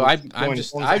 Yeah, so I've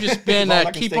just been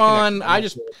I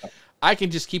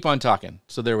can just keep on talking.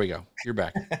 So there we go. You're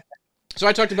back. So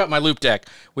I talked about my Loop Deck,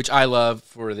 which I love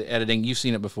for the editing. You've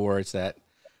seen it before. It's that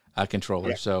controller.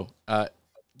 Yeah. So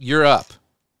you're up.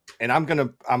 And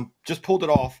I'm just pulled it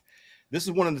off. this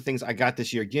is one of the things I got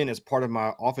this year again as part of my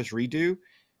office redo.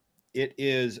 It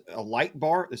is a light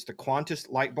bar. It's the Qantas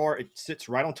light bar. It sits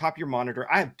right on top of your monitor.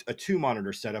 I have a 2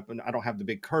 monitor setup, and I don't have the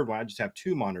big curved one. I just have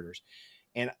 2 monitors.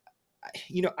 And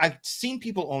I've seen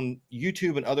people on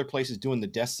YouTube and other places doing the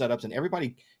desk setups, and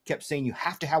everybody kept saying you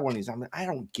have to have one of these. I'm like, I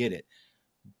don't get it.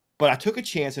 But I took a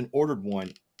chance and ordered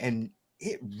one, and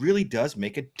it really does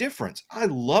make a difference. I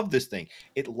love this thing.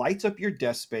 It lights up your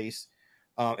desk space.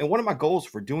 And one of my goals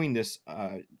for doing this,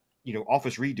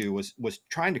 office redo was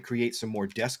trying to create some more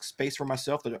desk space for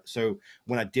myself. So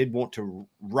when I did want to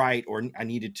write or I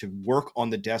needed to work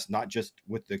on the desk, not just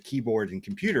with the keyboard and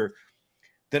computer,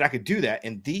 that I could do that.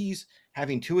 And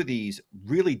having 2 of these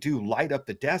really do light up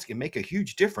the desk and make a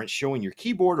huge difference showing your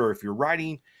keyboard, or if you're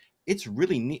writing, it's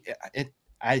really neat.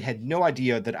 I had no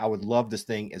idea that I would love this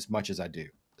thing as much as I do.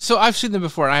 So I've seen them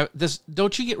before.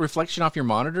 Don't you get reflection off your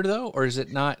monitor though, or is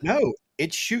it not? No,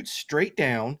 it shoots straight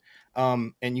down.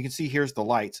 And you can see here's the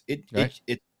lights. Right.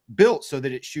 It's built so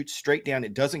that it shoots straight down.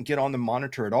 It doesn't get on the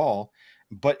monitor at all,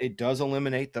 but it does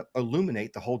illuminate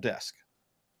the whole desk.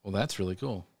 Well, that's really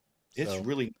cool. It's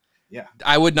really, yeah.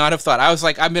 I would not have thought. I was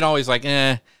like, I've been always like,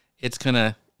 it's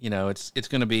gonna, it's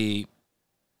gonna be.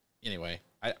 Anyway,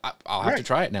 I'll have to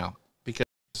try it now because,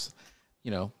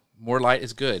 more light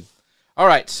is good. All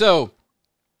right, so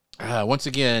once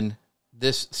again,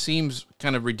 this seems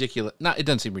kind of ridiculous. It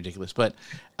doesn't seem ridiculous, but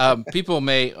people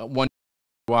may wonder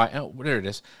why. Oh, there it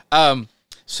is.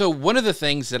 So one of the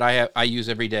things that I use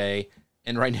every day,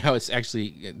 and right now it's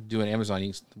actually doing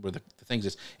Amazon where the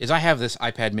things is I have this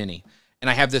iPad mini, and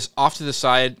I have this off to the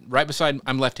side, right beside,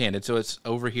 I'm left-handed, so it's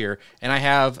over here, and I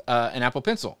have an Apple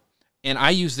Pencil. And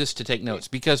I use this to take notes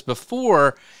because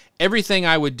before, everything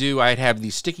I would do, I'd have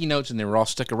these sticky notes and they were all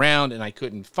stuck around and I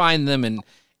couldn't find them. And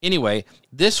anyway,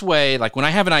 this way, like when I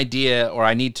have an idea or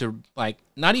I need to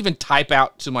not even type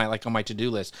out to on my to-do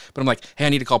list, but I'm like, hey, I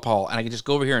need to call Paul, and I can just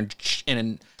go over here and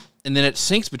then it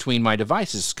syncs between my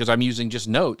devices because I'm using just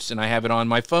notes, and I have it on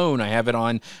my phone, I have it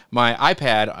on my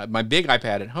iPad, my big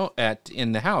iPad at home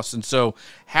in the house. And so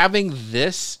having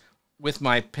this with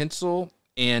my pencil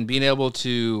and being able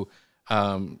to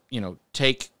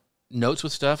take notes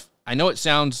with stuff. I know it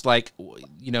sounds like,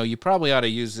 you probably ought to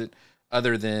use it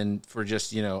other than for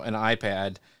just, an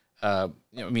iPad,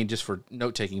 just for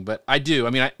note taking, but I do. I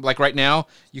mean, like right now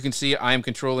you can see I am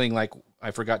controlling,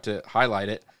 I forgot to highlight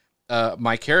it,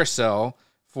 my carousel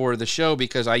for the show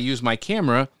because I use my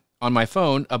camera on my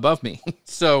phone above me.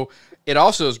 So it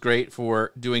also is great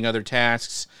for doing other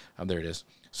tasks. There it is.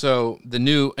 So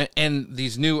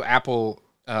these new Apple,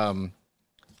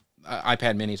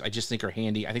 iPad minis, I just think are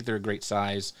handy. I think they're a great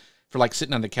size for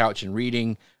sitting on the couch and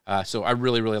reading. So I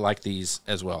really, really like these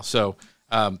as well. So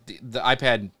the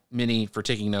iPad mini for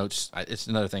taking notes, it's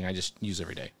another thing I just use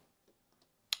every day.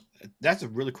 That's a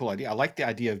really cool idea. I like the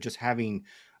idea of just having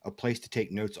a place to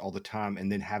take notes all the time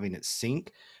and then having it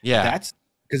sync. Yeah. That's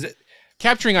because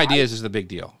capturing ideas is the big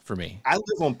deal for me. I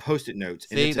live on Post-it notes.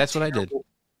 See, that's what I did.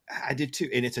 I did too.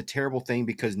 And it's a terrible thing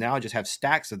because now I just have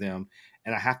stacks of them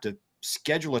and I have to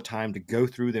schedule a time to go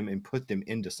through them and put them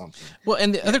into something. Well,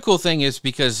 and the other cool thing is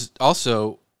because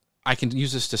also I can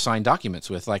use this to sign documents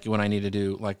with, when I need to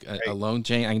do a loan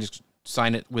chain, I can just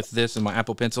sign it with this and my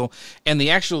Apple Pencil. And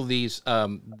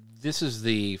this is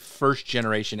the first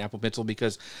generation Apple Pencil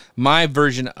because my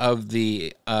version of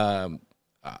the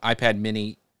iPad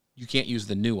mini, you can't use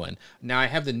the new one. Now I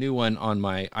have the new one on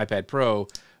my iPad Pro,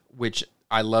 which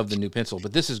I love the new pencil,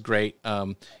 but this is great.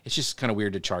 It's just kind of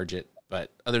weird to charge it. But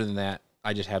other than that,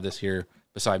 I just have this here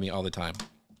beside me all the time.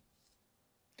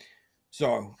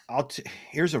 So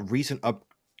here's a recent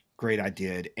upgrade I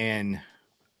did. And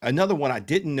another one I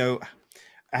didn't know.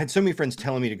 I had so many friends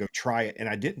telling me to go try it, and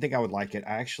I didn't think I would like it.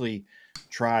 I actually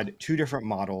tried 2 different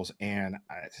models, and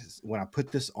when I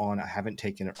put this on, I haven't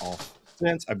taken it off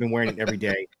since. I've been wearing it every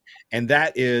day. And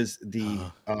that is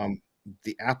the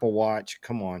Apple Watch.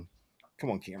 Come on,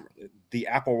 camera. The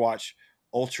Apple Watch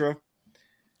Ultra.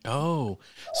 Oh,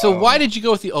 so why did you go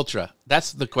with the Ultra?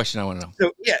 That's the question I want to know.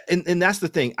 So yeah, and that's the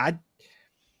thing. I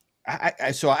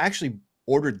actually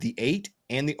ordered the 8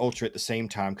 and the Ultra at the same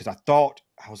time because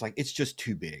I was like, it's just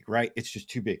too big, right? It's just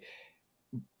too big.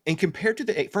 And compared to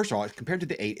the 8, first of all, compared to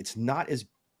the 8, it's not as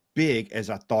big as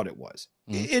I thought it was.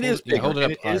 It is bigger, hold it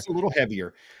up, and it is a little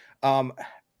heavier.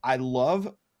 I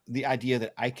love the idea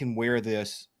that I can wear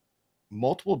this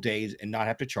multiple days and not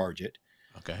have to charge it.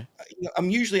 Okay.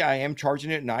 I am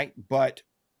charging it at night, but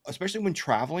especially when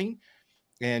traveling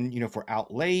and, if we're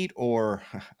out late or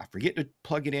I forget to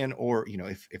plug it in, or,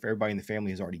 if everybody in the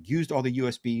family has already used all the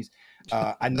USBs,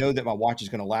 I know that my watch is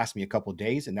going to last me a couple of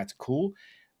days, and that's cool.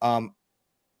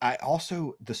 I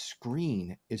also, the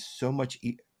screen is so much.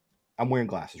 I'm wearing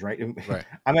glasses, right? Right.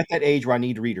 I'm at that age where I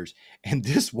need readers, and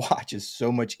this watch is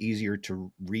so much easier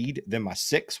to read than my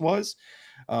 6 was.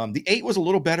 The 8 was a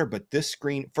little better, but this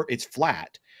screen, it's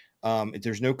flat.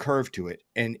 There's no curve to it,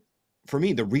 and for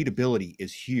me, the readability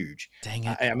is huge. Dang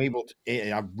it. I'm able to,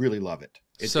 and I really love it.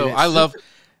 So it's I love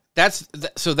super,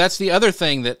 so that's the other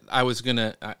thing that I was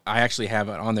gonna. I actually have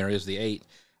it on there is the 8,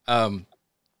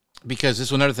 because this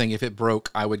is another thing. If it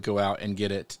broke, I would go out and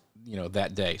get it,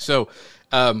 that day. So,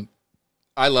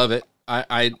 I love it.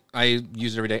 I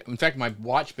use it every day. In fact, my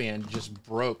watch band just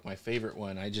broke. My favorite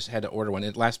one. I just had to order one.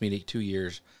 It lasts me 2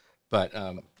 years, but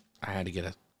I had to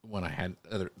get one. I had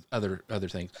other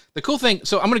things. The cool thing.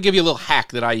 So I'm going to give you a little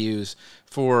hack that I use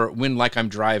for when I'm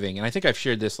driving, and I think I've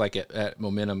shared this at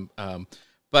Momentum.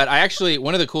 But I actually,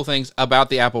 one of the cool things about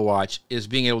the Apple Watch is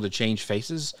being able to change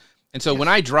faces. And so when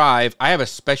I drive, I have a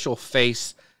special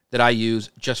face that I use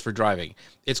just for driving.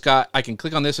 I can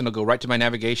click on this and it'll go right to my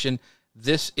navigation.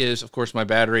 This is, of course, my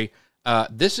battery.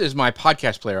 This is my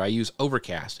podcast player. I use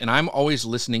Overcast, and I'm always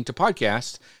listening to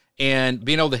podcasts. And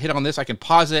being able to hit on this, I can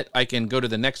pause it. I can go to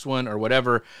the next one or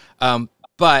whatever.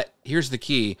 But here's the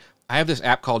key. I have this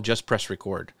app called Just Press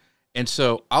Record. And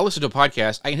so I'll listen to a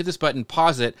podcast. I can hit this button,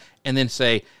 pause it, and then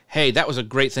say, hey, that was a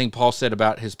great thing Paul said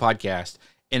about his podcast.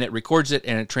 And it records it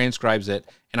and it transcribes it.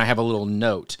 And I have a little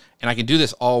note. And I can do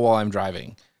this all while I'm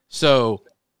driving. So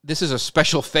this is a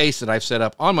special face that I've set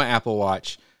up on my Apple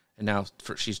Watch. And now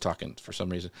she's talking for some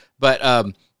reason. But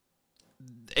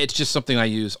it's just something I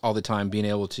use all the time, being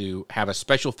able to have a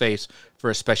special face for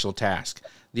a special task.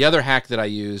 The other hack that I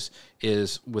use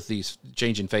is with these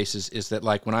changing faces is that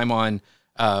when I'm on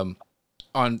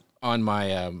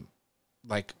my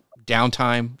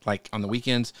downtime, on the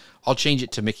weekends, I'll change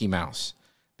it to Mickey Mouse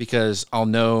because I'll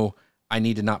know I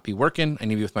need to not be working. I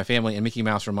need to be with my family, and Mickey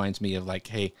Mouse reminds me of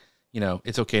hey,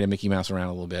 it's okay to Mickey Mouse around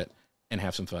a little bit and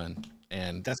have some fun.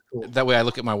 And that's cool. That way I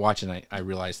look at my watch and I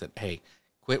realize that, hey,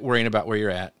 quit worrying about where you're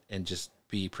at and just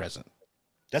be present.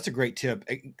 That's a great tip.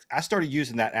 I started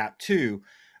using that app too,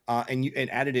 and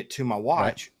added it to my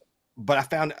watch. Right. But I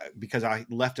found, because I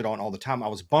left it on all the time, I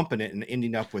was bumping it and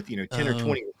ending up with 10 or 20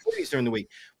 recordings during the week.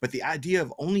 But the idea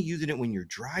of only using it when you're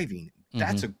driving,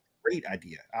 that's a great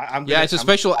idea. It's a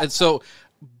special. So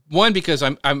one, because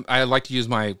I like to use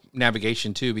my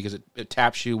navigation too, because it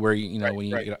taps you where when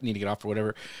you need to get off or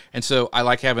whatever. And so I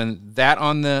like having that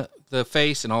on the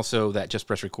face, and also that Just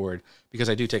Press Record, because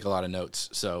I do take a lot of notes.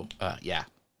 So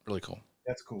really cool.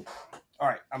 That's cool. All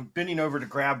right, I'm bending over to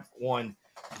grab one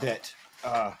that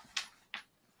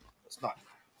it's not.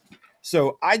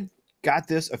 So I got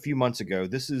this a few months ago.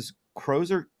 This is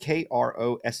Kroser,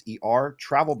 Kroser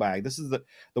travel bag. This is the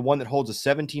one that holds a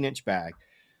 17-inch bag.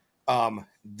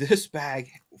 This bag,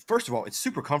 first of all, it's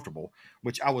super comfortable,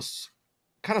 which I was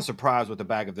kind of surprised with a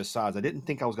bag of this size. I didn't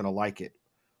think I was going to like it,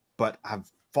 but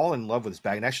I've fallen in love with this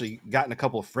bag and actually gotten a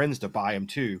couple of friends to buy them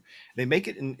too. They make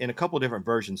it in a couple of different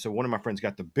versions. So one of my friends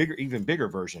got the even bigger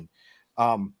version.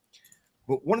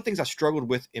 But one of the things I struggled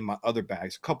with in my other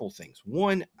bags, a couple of things.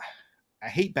 One, I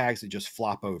hate bags that just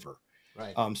flop over.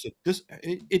 Right. So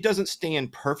it doesn't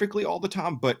stand perfectly all the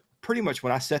time, but pretty much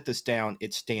when I set this down,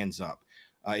 it stands up.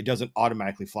 It doesn't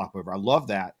automatically flop over. I love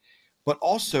that. But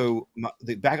also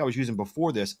the bag I was using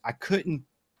before this, I could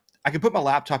put my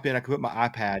laptop in, I could put my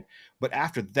iPad, but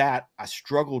after that, I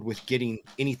struggled with getting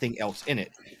anything else in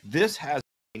it. This has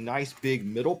a nice big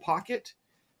middle pocket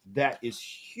that is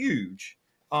huge.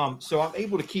 So I'm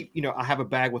able to keep, I have a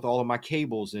bag with all of my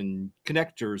cables and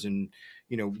connectors and,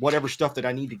 whatever stuff that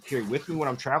I need to carry with me when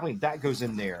I'm traveling, that goes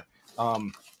in there.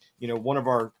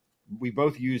 We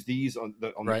both use these on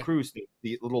the cruise,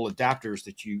 the little adapters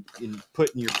that you can put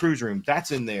in your cruise room.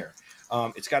 That's in there.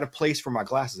 It's got a place for my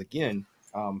glasses. Again,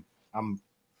 I'm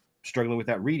struggling with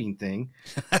that reading thing.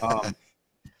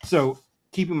 So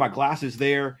keeping my glasses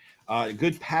there, a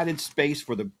good padded space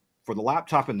for the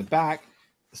laptop in the back,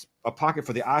 a pocket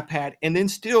for the iPad, and then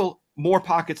still more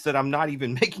pockets that I'm not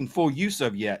even making full use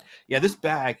of yet. Yeah, this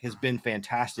bag has been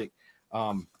fantastic.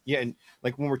 And when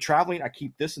we're traveling, I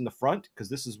keep this in the front because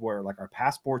this is where our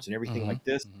passports and everything like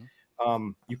this.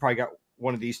 You probably got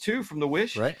one of these too from the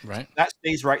Wish. Right. That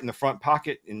stays right in the front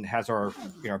pocket and has our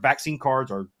vaccine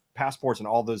cards, our passports, and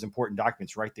all those important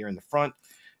documents right there in the front.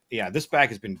 Yeah, this bag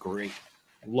has been great.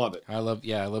 I love it. I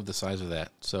love the size of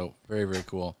that. So very, very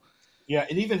cool. Yeah,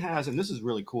 it even has, and this is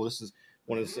really cool. This is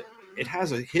it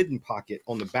has a hidden pocket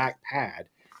on the back pad.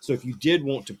 So if you did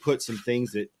want to put some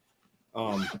things that,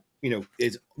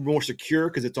 is more secure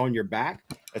because it's on your back,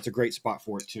 that's a great spot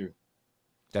for it too.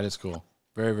 That is cool.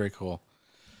 Very, very cool.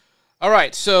 All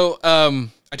right. So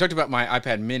I talked about my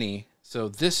iPad mini. So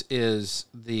this is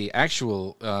the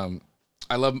actual.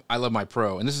 I love my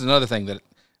Pro, and this is another thing that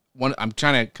I'm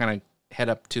trying to kind of head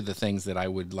up to the things that I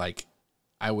would like.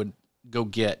 I would go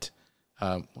get.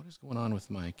 What is going on with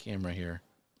my camera here?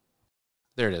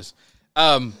 There it is.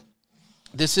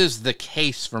 This is the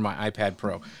case for my iPad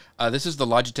Pro. This is the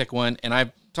Logitech one, and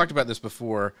I've talked about this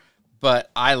before, but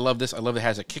I love this. I love it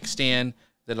has a kickstand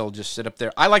that'll just sit up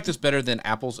there. I like this better than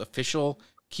Apple's official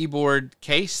keyboard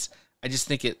case. I just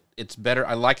think it's better.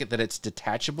 I like it that it's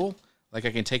detachable. Like I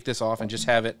can take this off and just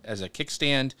have it as a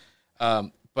kickstand.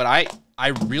 But I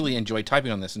really enjoy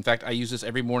typing on this. In fact, I use this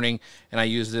every morning, and I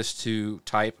use this to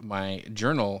type my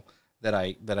journal that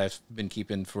I've been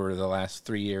keeping for the last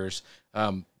 3 years.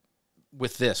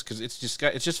 With this, because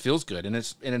it just feels good, and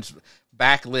it's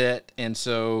backlit, and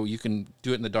so you can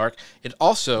do it in the dark. It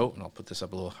also, and I'll put this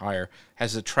up a little higher,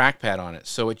 has a trackpad on it,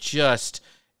 so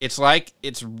it's like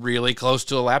it's really close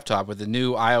to a laptop with the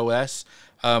new iOS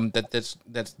that's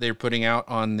they're putting out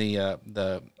on their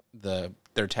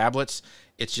tablets.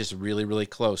 It's just really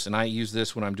close, and I use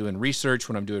this when I'm doing research,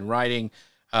 when I'm doing writing,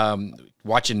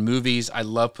 watching movies. I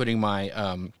love putting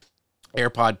my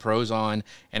AirPod Pros on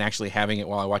and actually having it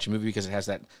while I watch a movie because it has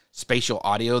that spatial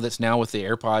audio that's now with the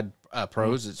AirPod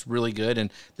Pros. It's really good,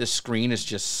 and this screen is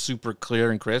just super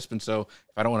clear and crisp. And so,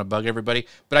 if I don't want to bug everybody,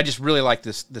 but I just really like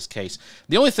this case.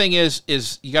 The only thing is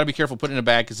you got to be careful putting it in a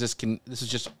bag because this is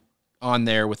just on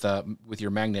there with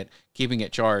your magnet, keeping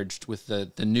it charged with the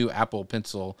new Apple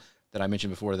Pencil that I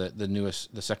mentioned before, the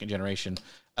second generation.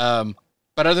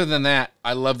 But other than that,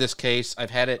 I love this case.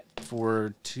 I've had it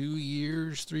for 2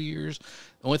 years, 3 years.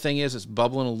 The only thing is it's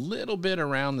bubbling a little bit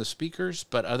around the speakers,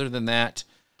 but other than that,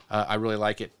 I really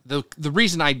like it. The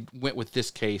reason I went with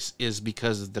this case is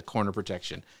because of the corner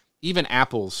protection. Even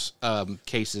Apple's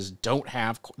cases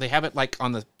they have it like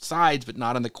on the sides, but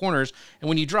not on the corners. And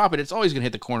when you drop it, it's always going to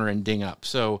hit the corner and ding up.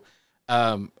 So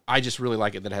I just really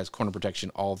like it that it has corner protection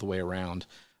all the way around.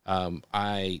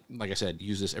 Like I said,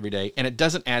 use this every day, and it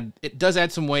does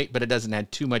add some weight, but it doesn't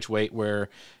add too much weight where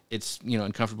it's,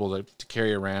 uncomfortable to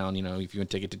carry around, if you want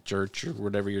to take it to church or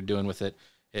whatever you're doing with it.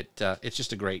 It's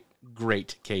just a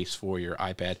great case for your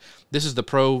iPad. This is the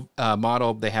Pro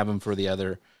model. They have them for the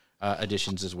other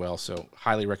editions as well. So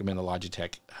highly recommend the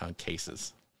Logitech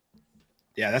cases.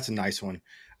 Yeah, that's a nice one.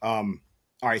 All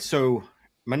right. So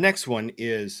my next one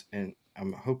is, and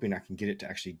I'm hoping I can get it to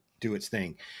actually do its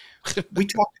thing.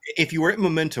 If you were at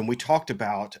Momentum, we talked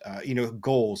about,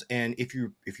 goals. And if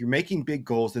you're making big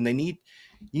goals, then you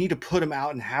need to put them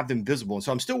out and have them visible. And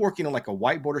so I'm still working on like a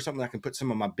whiteboard or something that I can put some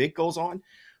of my big goals on.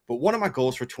 But one of my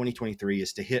goals for 2023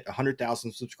 is to hit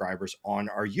 100,000 subscribers on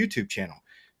our YouTube channel.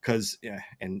 Because,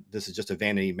 and this is just a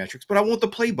vanity metrics, but I want the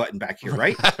play button back here,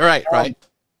 right? right.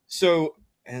 So,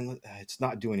 and it's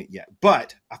not doing it yet.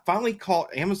 But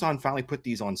Amazon finally put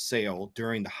these on sale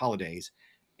during the holidays.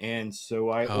 And so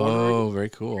I ordered very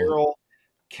cool barrel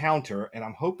counter, and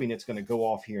I'm hoping it's going to go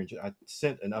off here. And I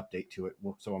sent an update to it,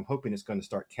 so I'm hoping it's going to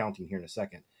start counting here in a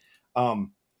second.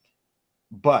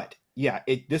 But yeah,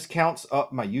 this counts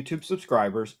up my YouTube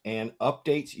subscribers and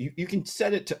updates. You can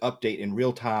set it to update in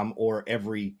real time or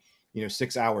every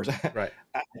 6 hours. Right.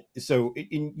 So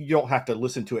you don't have to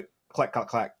listen to it clack clack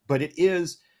clack. But it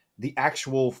is the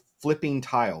actual flipping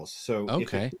tiles. So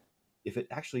okay, if it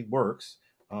actually works.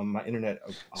 My internet.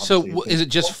 So is it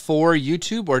just for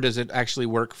YouTube, or does it actually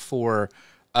work for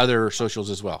other socials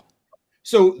as well?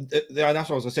 So that's what I was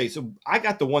going to say. So I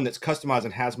got the one that's customized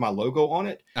and has my logo on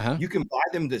it. Uh-huh. You can buy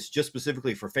them that's just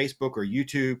specifically for Facebook or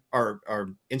YouTube or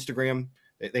Instagram.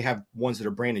 They have ones that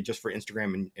are branded just for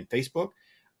Instagram and Facebook.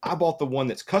 I bought the one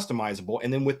that's customizable.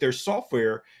 And then with their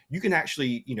software, you can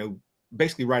actually,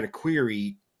 basically write a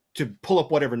query to pull up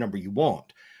whatever number you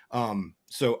want.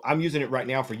 So I'm using it right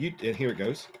now for you, and here it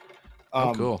goes.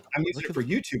 Cool. I'm using it for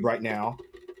YouTube right now,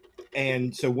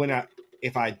 and so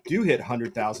if I do hit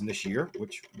 100,000 this year,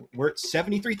 which we're at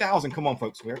 73,000, come on,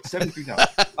 folks, we're at 73,000.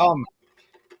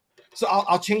 So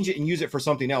I'll change it and use it for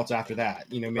something else after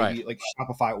that. Maybe right. Like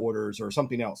Shopify orders or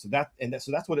something else. So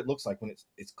that's what it looks like when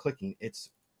it's clicking. It's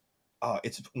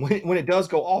when it does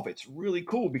go off, it's really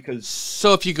cool because.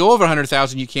 So if you go over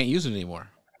 100,000, you can't use it anymore.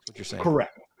 That's what you're saying?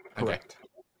 Correct. Okay.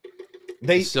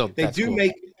 They do cool.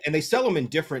 Make, and they sell them in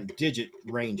different digit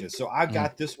ranges. So I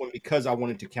got this one because I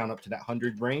wanted to count up to that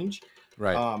 100 range.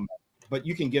 Right. But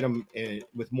you can get them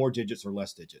with more digits or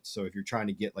less digits. So if you're trying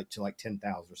to get to 10,000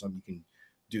 or something, you can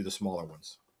do the smaller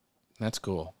ones. That's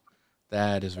cool.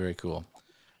 That is very cool.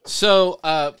 So,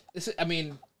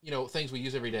 things we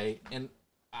use every day, and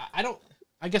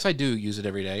I guess I do use it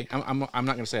every day. I'm not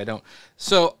going to say I don't.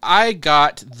 So I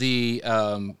got the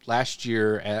last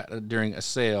year during a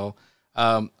sale.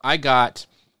 I got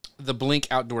the Blink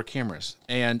outdoor cameras,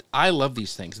 and I love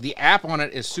these things. The app on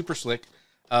it is super slick,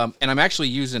 and I'm actually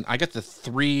using. I got the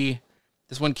 3.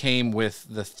 This one came with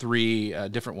the 3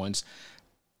 different ones,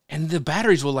 and the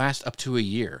batteries will last up to a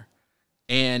year.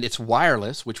 And it's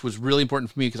wireless, which was really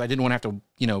important for me because I didn't want to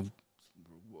have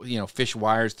to, fish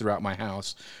wires throughout my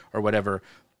house or whatever.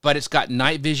 But it's got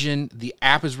night vision. The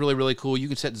app is really, really cool. You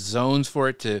can set zones for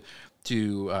it to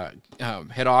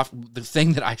head off. The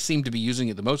thing that I seem to be using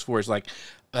it the most for is like,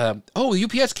 the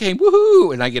UPS came,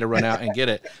 woohoo, and I get to run out and get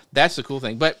it. That's the cool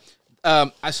thing. But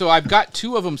so I've got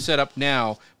 2 of them set up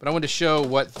now, but I wanted to show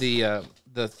what the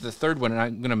third one, and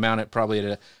I'm going to mount it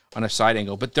probably on a side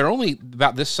angle. But they're only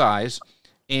about this size,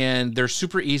 and they're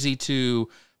super easy to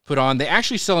put on. They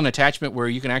actually sell an attachment where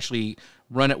you can actually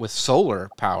run it with solar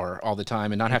power all the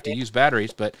time and not have to use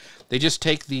batteries. But they just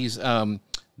take these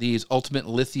ultimate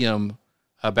lithium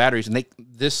batteries, and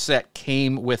this set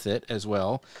came with it as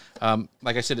well.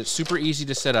 Like I said, it's super easy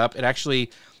to set up. It actually,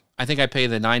 I think I pay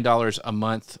the $9 a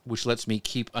month, which lets me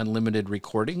keep unlimited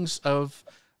recordings of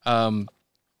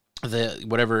the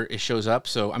whatever it shows up.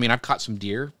 So I mean, I've caught some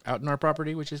deer out in our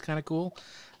property, which is kind of cool.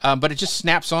 But it just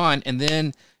snaps on, and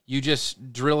then you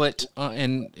just drill it,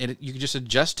 and you can just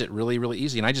adjust it really, really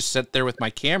easy. And I just sat there with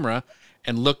my camera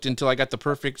and looked until I got the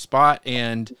perfect spot,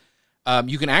 and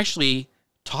you can actually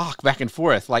talk back and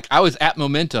forth. Like I was at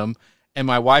Momentum, and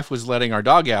my wife was letting our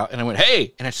dog out, and I went,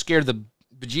 "Hey!" and I scared the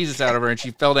bejesus out of her, and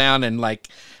she fell down and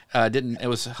didn't. It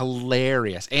was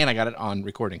hilarious, and I got it on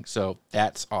recording, so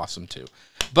that's awesome too.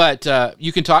 But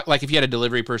you can talk, like if you had a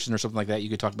delivery person or something like that, you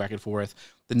could talk back and forth.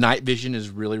 The night vision is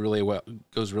really, really well,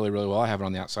 goes really, really well. I have it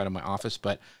on the outside of my office,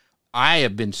 but I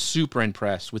have been super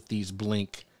impressed with these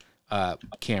Blink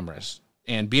cameras,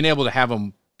 and being able to have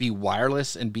them be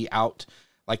wireless and be out.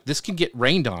 Like this can get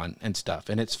rained on and stuff,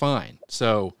 and it's fine.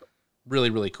 So really,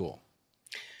 really cool.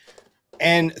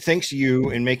 And thanks to you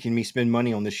in making me spend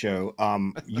money on the show.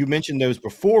 You mentioned those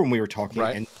before when we were talking,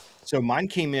 right? And so mine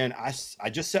came in. I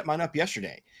just set mine up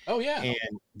yesterday. Oh yeah,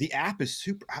 and the app is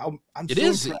super. It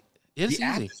is the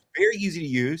app is very easy to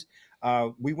use.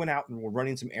 We went out and we're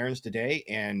running some errands today,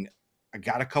 and I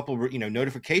got a couple of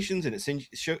notifications, and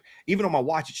even on my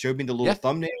watch it showed me the little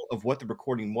thumbnail of what the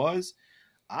recording was.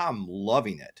 I'm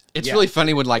loving it. It's really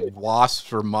funny when like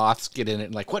wasps or moths get in it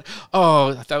and like, what?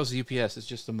 Oh, that was the UPS. It's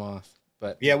just a moth.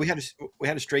 But yeah, we had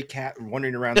a stray cat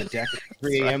wandering around the deck at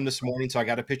 3 a.m. this morning, so I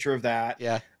got a picture of that.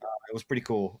 Yeah, it was pretty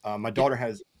cool. My daughter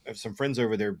has some friends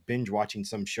over there binge watching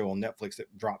some show on Netflix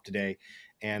that dropped today,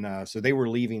 and so they were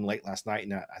leaving late last night,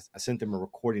 and I sent them a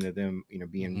recording of them,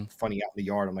 being funny out in the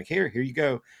yard. I'm like, here you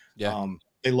go. Yeah,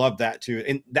 they loved that too,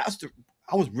 and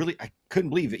I couldn't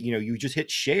believe it. You just hit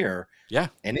share,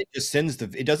 and it just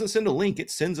it doesn't send a link,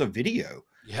 it sends a video.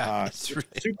 Yeah, it's really,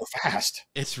 super fast.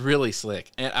 It's really slick,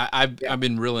 and I've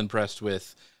been real impressed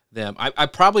with them. I'm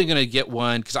probably going to get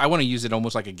one because I want to use it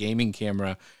almost like a gaming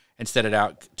camera and set it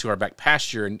out to our back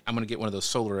pasture, and I'm going to get one of those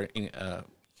solar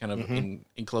kind of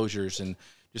enclosures and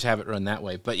just have it run that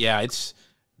way. But yeah,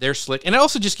 they're slick, and it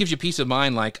also just gives you peace of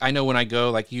mind. Like I know when I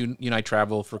go, like you and I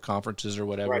travel for conferences or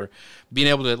whatever, being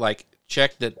able to like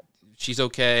check that she's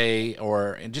okay,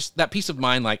 and just that peace of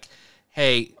mind. Like,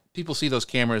 hey, people see those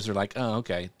cameras, they're like, oh,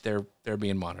 okay, they're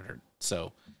being monitored.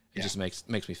 So it just makes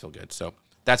me feel good. So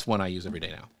that's one I use every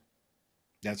day now.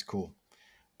 That's cool.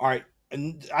 All right,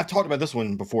 and I've talked about this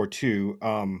one before too,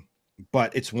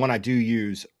 but it's one I do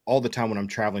use all the time when I'm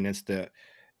traveling. It's the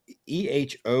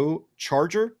EHO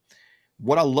charger.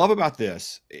 What I love about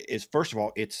this is, first of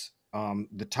all, it's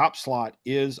the top slot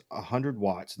is 100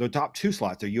 watts. The top 2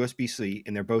 slots are USB-C,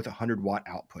 and they're both 100-watt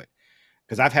output.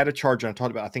 Because I've had a charger,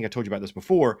 I think I told you about this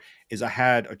before, is I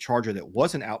had a charger that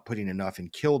wasn't outputting enough and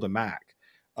killed a Mac.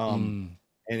 And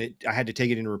I had to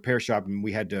take it into a repair shop, and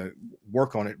we had to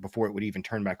work on it before it would even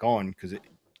turn back on because it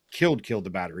killed the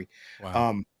battery.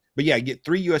 Wow. But yeah, you get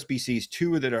 3 USB-Cs,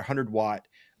 2 that are 100-watt,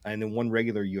 and then 1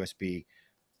 regular USB.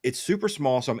 It's super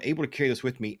small, so I'm able to carry this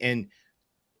with me. And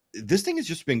this thing has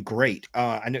just been great.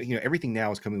 I know, everything now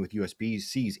is coming with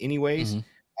USB-Cs anyways.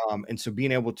 And so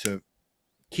being able to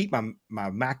keep my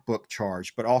MacBook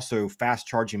charged, but also fast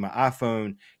charging my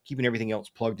iPhone, keeping everything else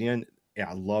plugged in. Yeah,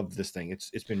 I love this thing.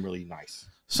 It's been really nice.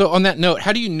 So on that note,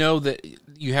 how do you know that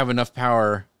you have enough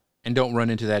power and don't run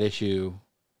into that issue?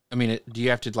 I mean, do you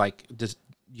have to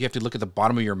you have to look at the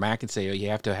bottom of your Mac and say, oh, you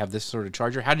have to have this sort of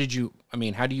charger? How do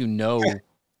you know?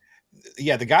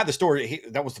 Yeah, the guy at the store,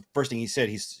 that was the first thing he said.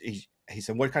 He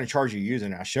said, what kind of charger are you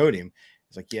using? And I showed him.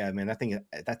 He's like, yeah, man, that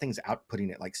thing's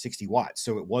outputting at like 60 watts.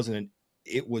 So it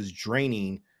was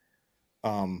draining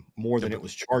more than it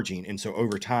was charging. And so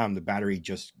over time, the battery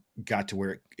just got to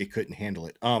where it couldn't handle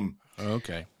it.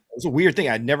 Okay. It was a weird thing.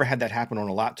 I'd never had that happen on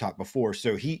a laptop before.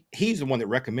 So he's the one that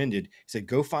recommended. He said,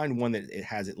 go find one that it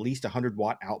has at least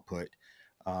 100-watt output.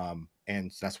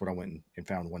 And so that's what I went and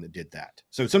found one that did that.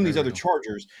 So some of these Very other cool.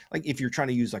 chargers, like if you're trying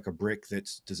to use like a brick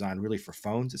that's designed really for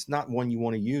phones, it's not one you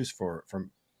want to use for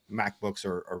MacBooks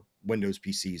or Windows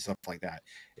PCs, stuff like that.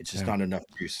 It's just Yeah. not enough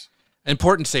use.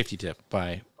 Important safety tip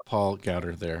by Paul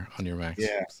Gowder there on your Macs.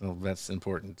 Yeah. So that's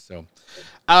important. So,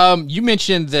 you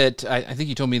mentioned that I think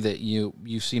you told me that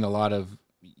you've seen a lot of,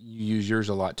 you use yours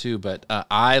a lot too, but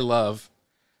I love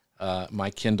my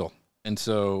Kindle. And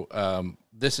so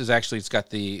this is actually, it's got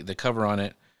the cover on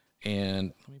it,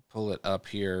 and let me pull it up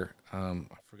here. I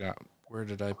forgot, where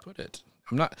did I put it?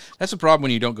 That's a problem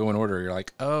when you don't go in order. You're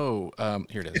like, oh,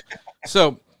 here it is.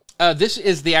 So this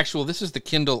is the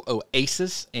Kindle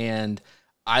Oasis, and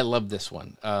I love this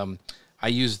one. I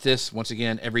use this once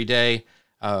again every day.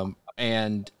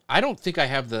 And I don't think I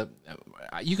have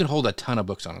you can hold a ton of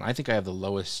books on it. I think I have the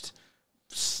lowest,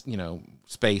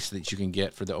 space that you can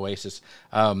get for the Oasis.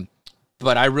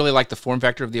 But I really like the form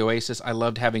factor of the Oasis. I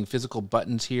loved having physical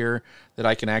buttons here that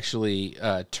I can actually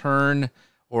turn,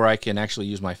 or I can actually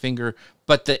use my finger.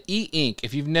 But the e-ink,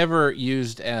 if you've never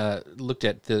looked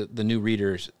at the new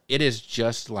readers, it is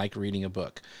just like reading a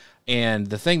book. And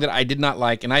the thing that I did not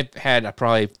like, and I've had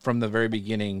probably from the very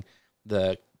beginning,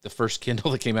 the first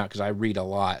Kindle that came out, because I read a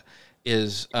lot,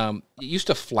 is it used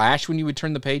to flash when you would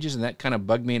turn the pages, and that kind of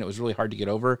bugged me, and it was really hard to get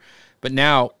over. But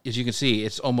now, as you can see,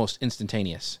 it's almost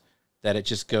instantaneous, that it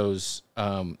just goes,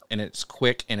 and it's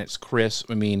quick and it's crisp.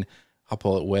 I mean, I'll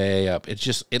pull it way up.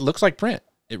 It looks like print.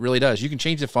 It really does. You can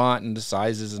change the font and the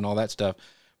sizes and all that stuff,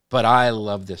 but I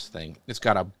love this thing. It's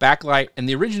got a backlight, and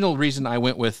the original reason I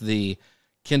went with the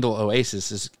Kindle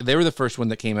Oasis is they were the first one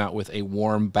that came out with a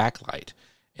warm backlight,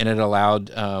 and it allowed,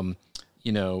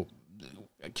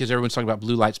 because everyone's talking about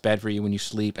blue light's bad for you when you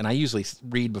sleep, and I usually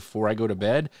read before I go to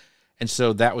bed, and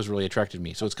so that was really attractive to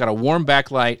me. So it's got a warm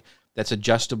backlight that's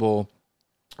adjustable.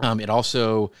 It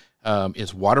also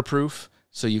is waterproof,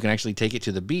 so you can actually take it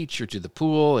to the beach or to the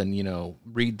pool and,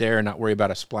 read there and not worry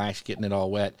about a splash getting it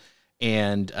all wet.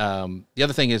 And the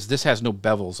other thing is this has no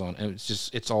bevels on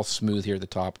it. It's all smooth here at the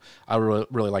top. I really,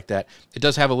 really like that. It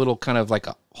does have a little kind of like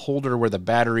a holder where the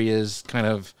battery is, kind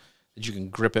of, that you can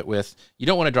grip it with. You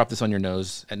don't want to drop this on your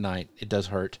nose at night. It does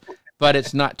hurt, but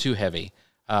it's not too heavy.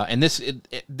 And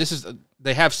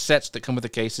they have sets that come with the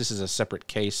case. This is a separate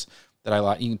case that I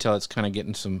like. You can tell it's kind of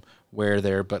getting some wear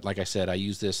there, but like I said, I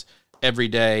use this every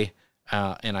day,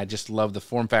 and I just love the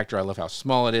form factor. I love how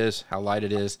small it is, how light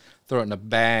it is. Throw it in a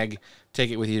bag,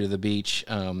 take it with you to the beach,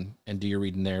 and do your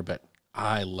reading there. But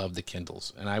I love the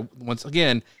Kindles, and once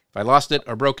again, if I lost it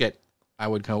or broke it, I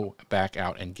would go back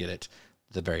out and get it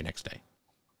the very next day.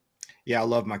 Yeah, I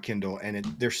love my Kindle, and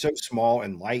they're so small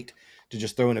and light to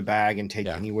just throw in a bag and take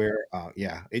anywhere. On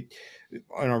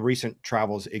our recent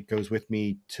travels, it goes with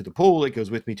me to the pool. It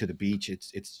goes with me to the beach.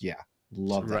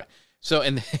 Love that. Right. So,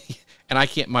 and I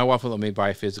can't, my wife won't let me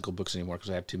buy physical books anymore because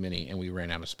I have too many, and we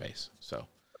ran out of space. So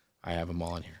I have them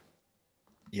all in here.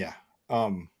 Yeah.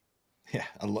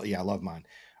 I love mine.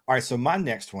 All right. So my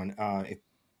next one,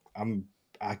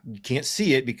 you can't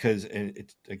see it because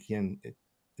it's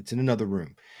in another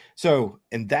room. So,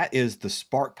 and that is the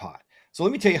Spark Pot. So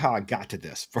let me tell you how I got to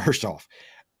this. First off,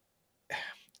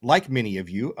 like many of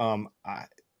you,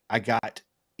 I got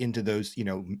into those,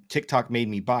 TikTok made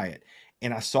me buy it.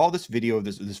 And I saw this video of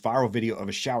this viral video of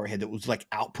a shower head that was like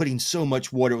outputting so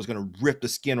much water, it was going to rip the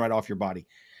skin right off your body.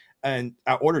 And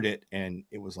I ordered it, and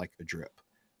it was like a drip.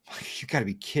 You got to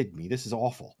be kidding me. This is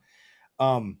awful.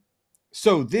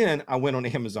 So then I went on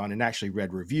Amazon and actually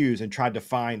read reviews and tried to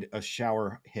find a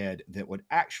shower head that would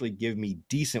actually give me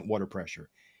decent water pressure.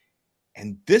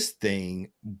 And this thing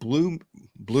blew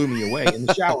me away in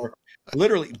the shower,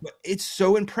 literally. But it's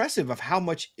so impressive of how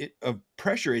much of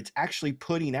pressure it's actually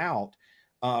putting out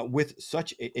with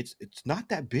such. It's not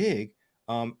that big,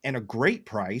 and a great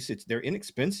price. They're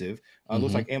inexpensive.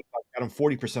 Looks like Amazon got them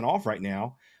 40% off right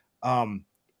now.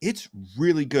 It's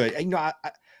really good. And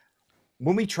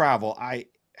when we travel, I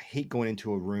hate going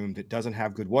into a room that doesn't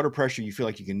have good water pressure. You feel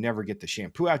like you can never get the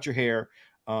shampoo out your hair.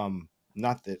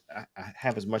 Not that I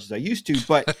have as much as I used to,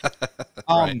 but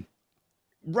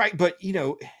right. But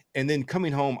and then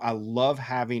coming home, I love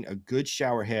having a good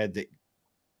shower head that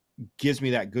gives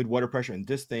me that good water pressure. And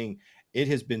this thing, it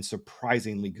has been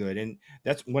surprisingly good. And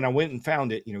that's when I went and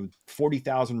found it,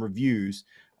 40,000 reviews.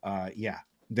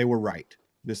 They were right.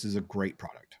 This is a great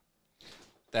product.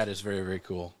 That is very, very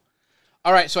cool.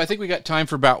 All right, so I think we got time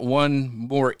for about one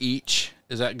more each.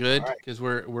 Is that good? Because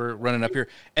we're running up here.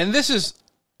 And this is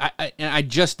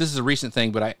this is a recent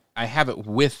thing, but I have it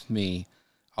with me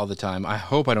all the time. I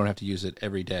hope I don't have to use it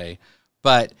every day,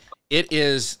 but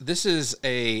this is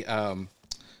a,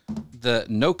 the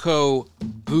Noco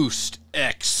Boost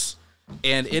X,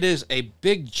 and it is a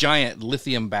big giant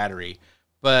lithium battery,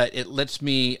 but it lets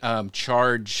me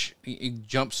charge,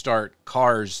 jumpstart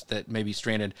cars that may be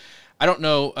stranded. I don't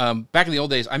know. Back in the old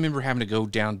days, I remember having to go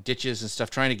down ditches and stuff,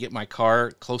 trying to get my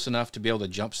car close enough to be able to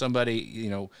jump somebody,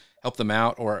 help them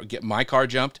out or get my car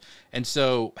jumped. And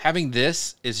so having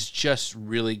this is just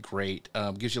really great.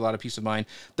 Gives you a lot of peace of mind.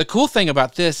 The cool thing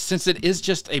about this, since it is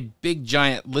just a big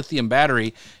giant lithium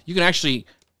battery, you can actually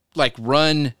like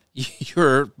run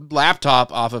your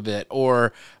laptop off of it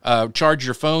or charge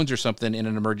your phones or something in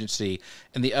an emergency.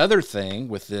 And the other thing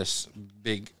with this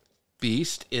big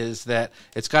beast is that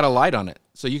it's got a light on it,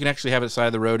 so you can actually have it side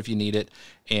of the road if you need it,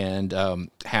 and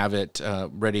have it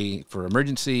ready for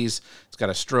emergencies. It's got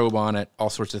a strobe on it, all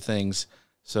sorts of things.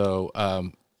 So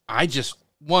I just,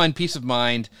 one, peace of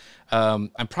mind.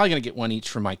 I'm probably gonna get one each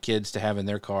for my kids to have in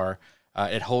their car.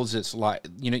 It holds its light.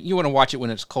 You want to watch it when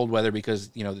it's cold weather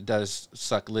because it does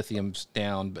suck lithiums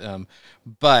down.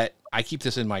 But I keep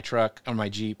this in my truck or my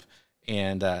Jeep,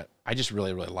 and I just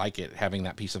really, really like it, having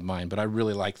that peace of mind. But I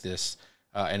really like this,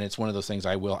 and it's one of those things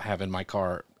I will have in my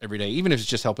car every day, even if it's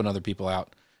just helping other people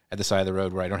out at the side of the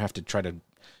road where I don't have to try to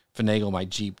finagle my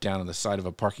Jeep down on the side of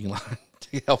a parking lot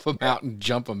to help them out and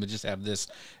jump them, and just have this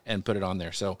and put it on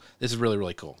there. So this is really,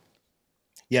 really cool.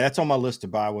 Yeah, that's on my list to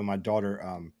buy when my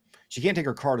daughter, she can't take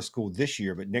her car to school this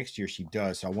year, but next year she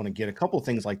does. So I want to get a couple of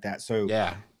things like that. So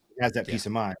Yeah. it has that peace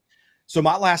of mind. So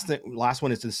my last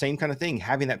one is the same kind of thing,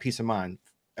 having that peace of mind.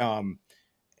 And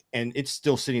it's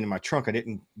still sitting in my trunk. I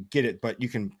didn't get it, but you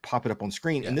can pop it up on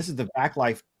screen. Yeah. And this is the Vac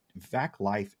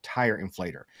Life tire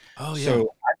inflator. Oh yeah.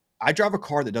 So I drive a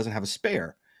car that doesn't have a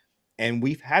spare, and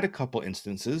we've had a couple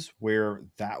instances where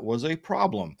that was a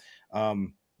problem.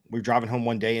 We were driving home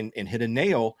one day and hit a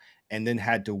nail, and then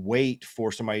had to wait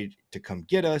for somebody to come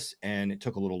get us, and it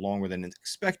took a little longer than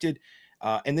expected.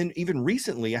 And then even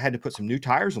recently, I had to put some new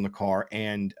tires on the car,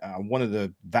 and one of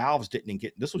the valves didn't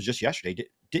get, this was just yesterday,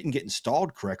 didn't get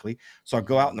installed correctly. So I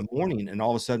go out in the morning, and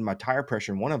all of a sudden my tire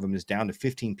pressure in one of them is down to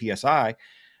 15 PSI.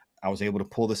 I was able to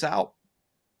pull this out,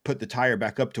 put the tire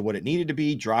back up to what it needed to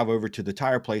be, drive over to the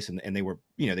tire place, and they were,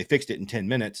 they fixed it in 10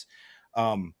 minutes.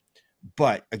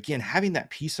 But again, having that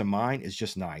peace of mind is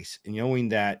just nice. And knowing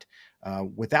that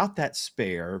without that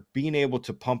spare, being able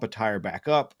to pump a tire back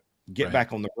up, get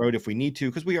back on the road if we need to,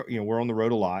 because we are, we're on the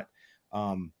road a lot.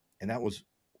 And that was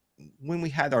when we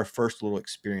had our first little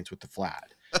experience with the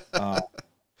flat.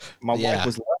 My wife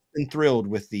was less than thrilled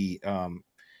with the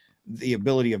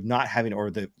ability of not having, or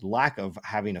the lack of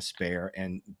having a spare,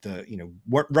 and the,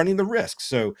 running the risk.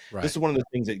 So this is one of the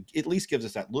things that at least gives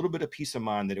us that little bit of peace of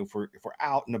mind that if we're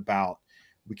out and about,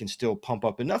 we can still pump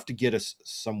up enough to get us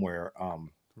somewhere.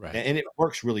 And it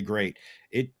works really great.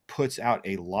 It puts out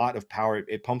a lot of power.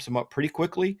 It pumps them up pretty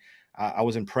quickly. I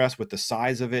was impressed with the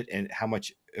size of it and how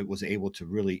much it was able to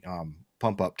really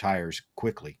pump up tires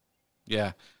quickly.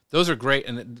 Yeah, those are great.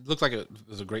 And it looks like it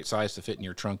was a great size to fit in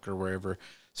your trunk or wherever.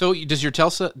 So does your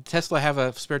Tesla have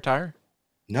a spare tire?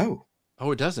 No.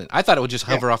 Oh, it doesn't? I thought it would just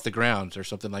hover off the ground or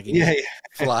something like it.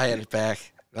 Fly it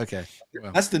back. Okay.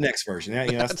 Well, that's the next version.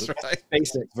 That's the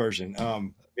basic version.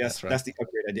 That's the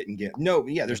upgrade I didn't get. No,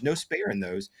 there's no spare in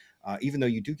those. Even though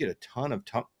you do get a ton of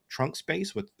trunk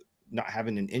space with not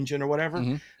having an engine or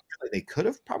whatever. They could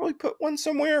have probably put one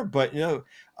somewhere, but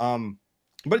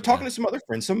but talking to some other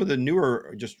friends, some of the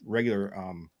newer, just regular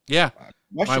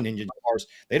Russian engine cars,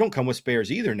 they don't come with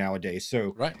spares either nowadays.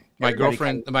 So my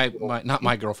girlfriend, not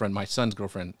my girlfriend, my son's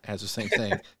girlfriend has the same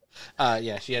thing.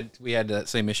 We had that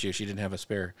same issue. She didn't have a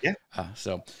spare.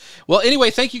 Well,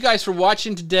 anyway, thank you guys for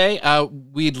watching today.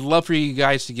 We'd love for you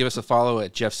guys to give us a follow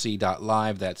at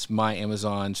jeffc.live. That's my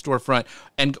Amazon storefront.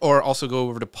 Or also go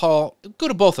over to Paul. Go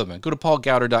to both of them. Go to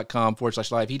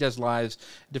paulgowder.com/live. He does lives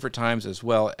different times as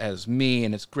well as me.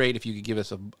 And it's great if you could give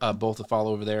us both a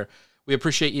follow over there. We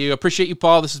appreciate you. Appreciate you,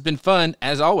 Paul. This has been fun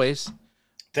as always.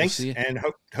 Thanks. And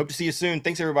hope to see you soon.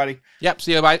 Thanks, everybody. Yep.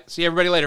 See you. Bye. See everybody later.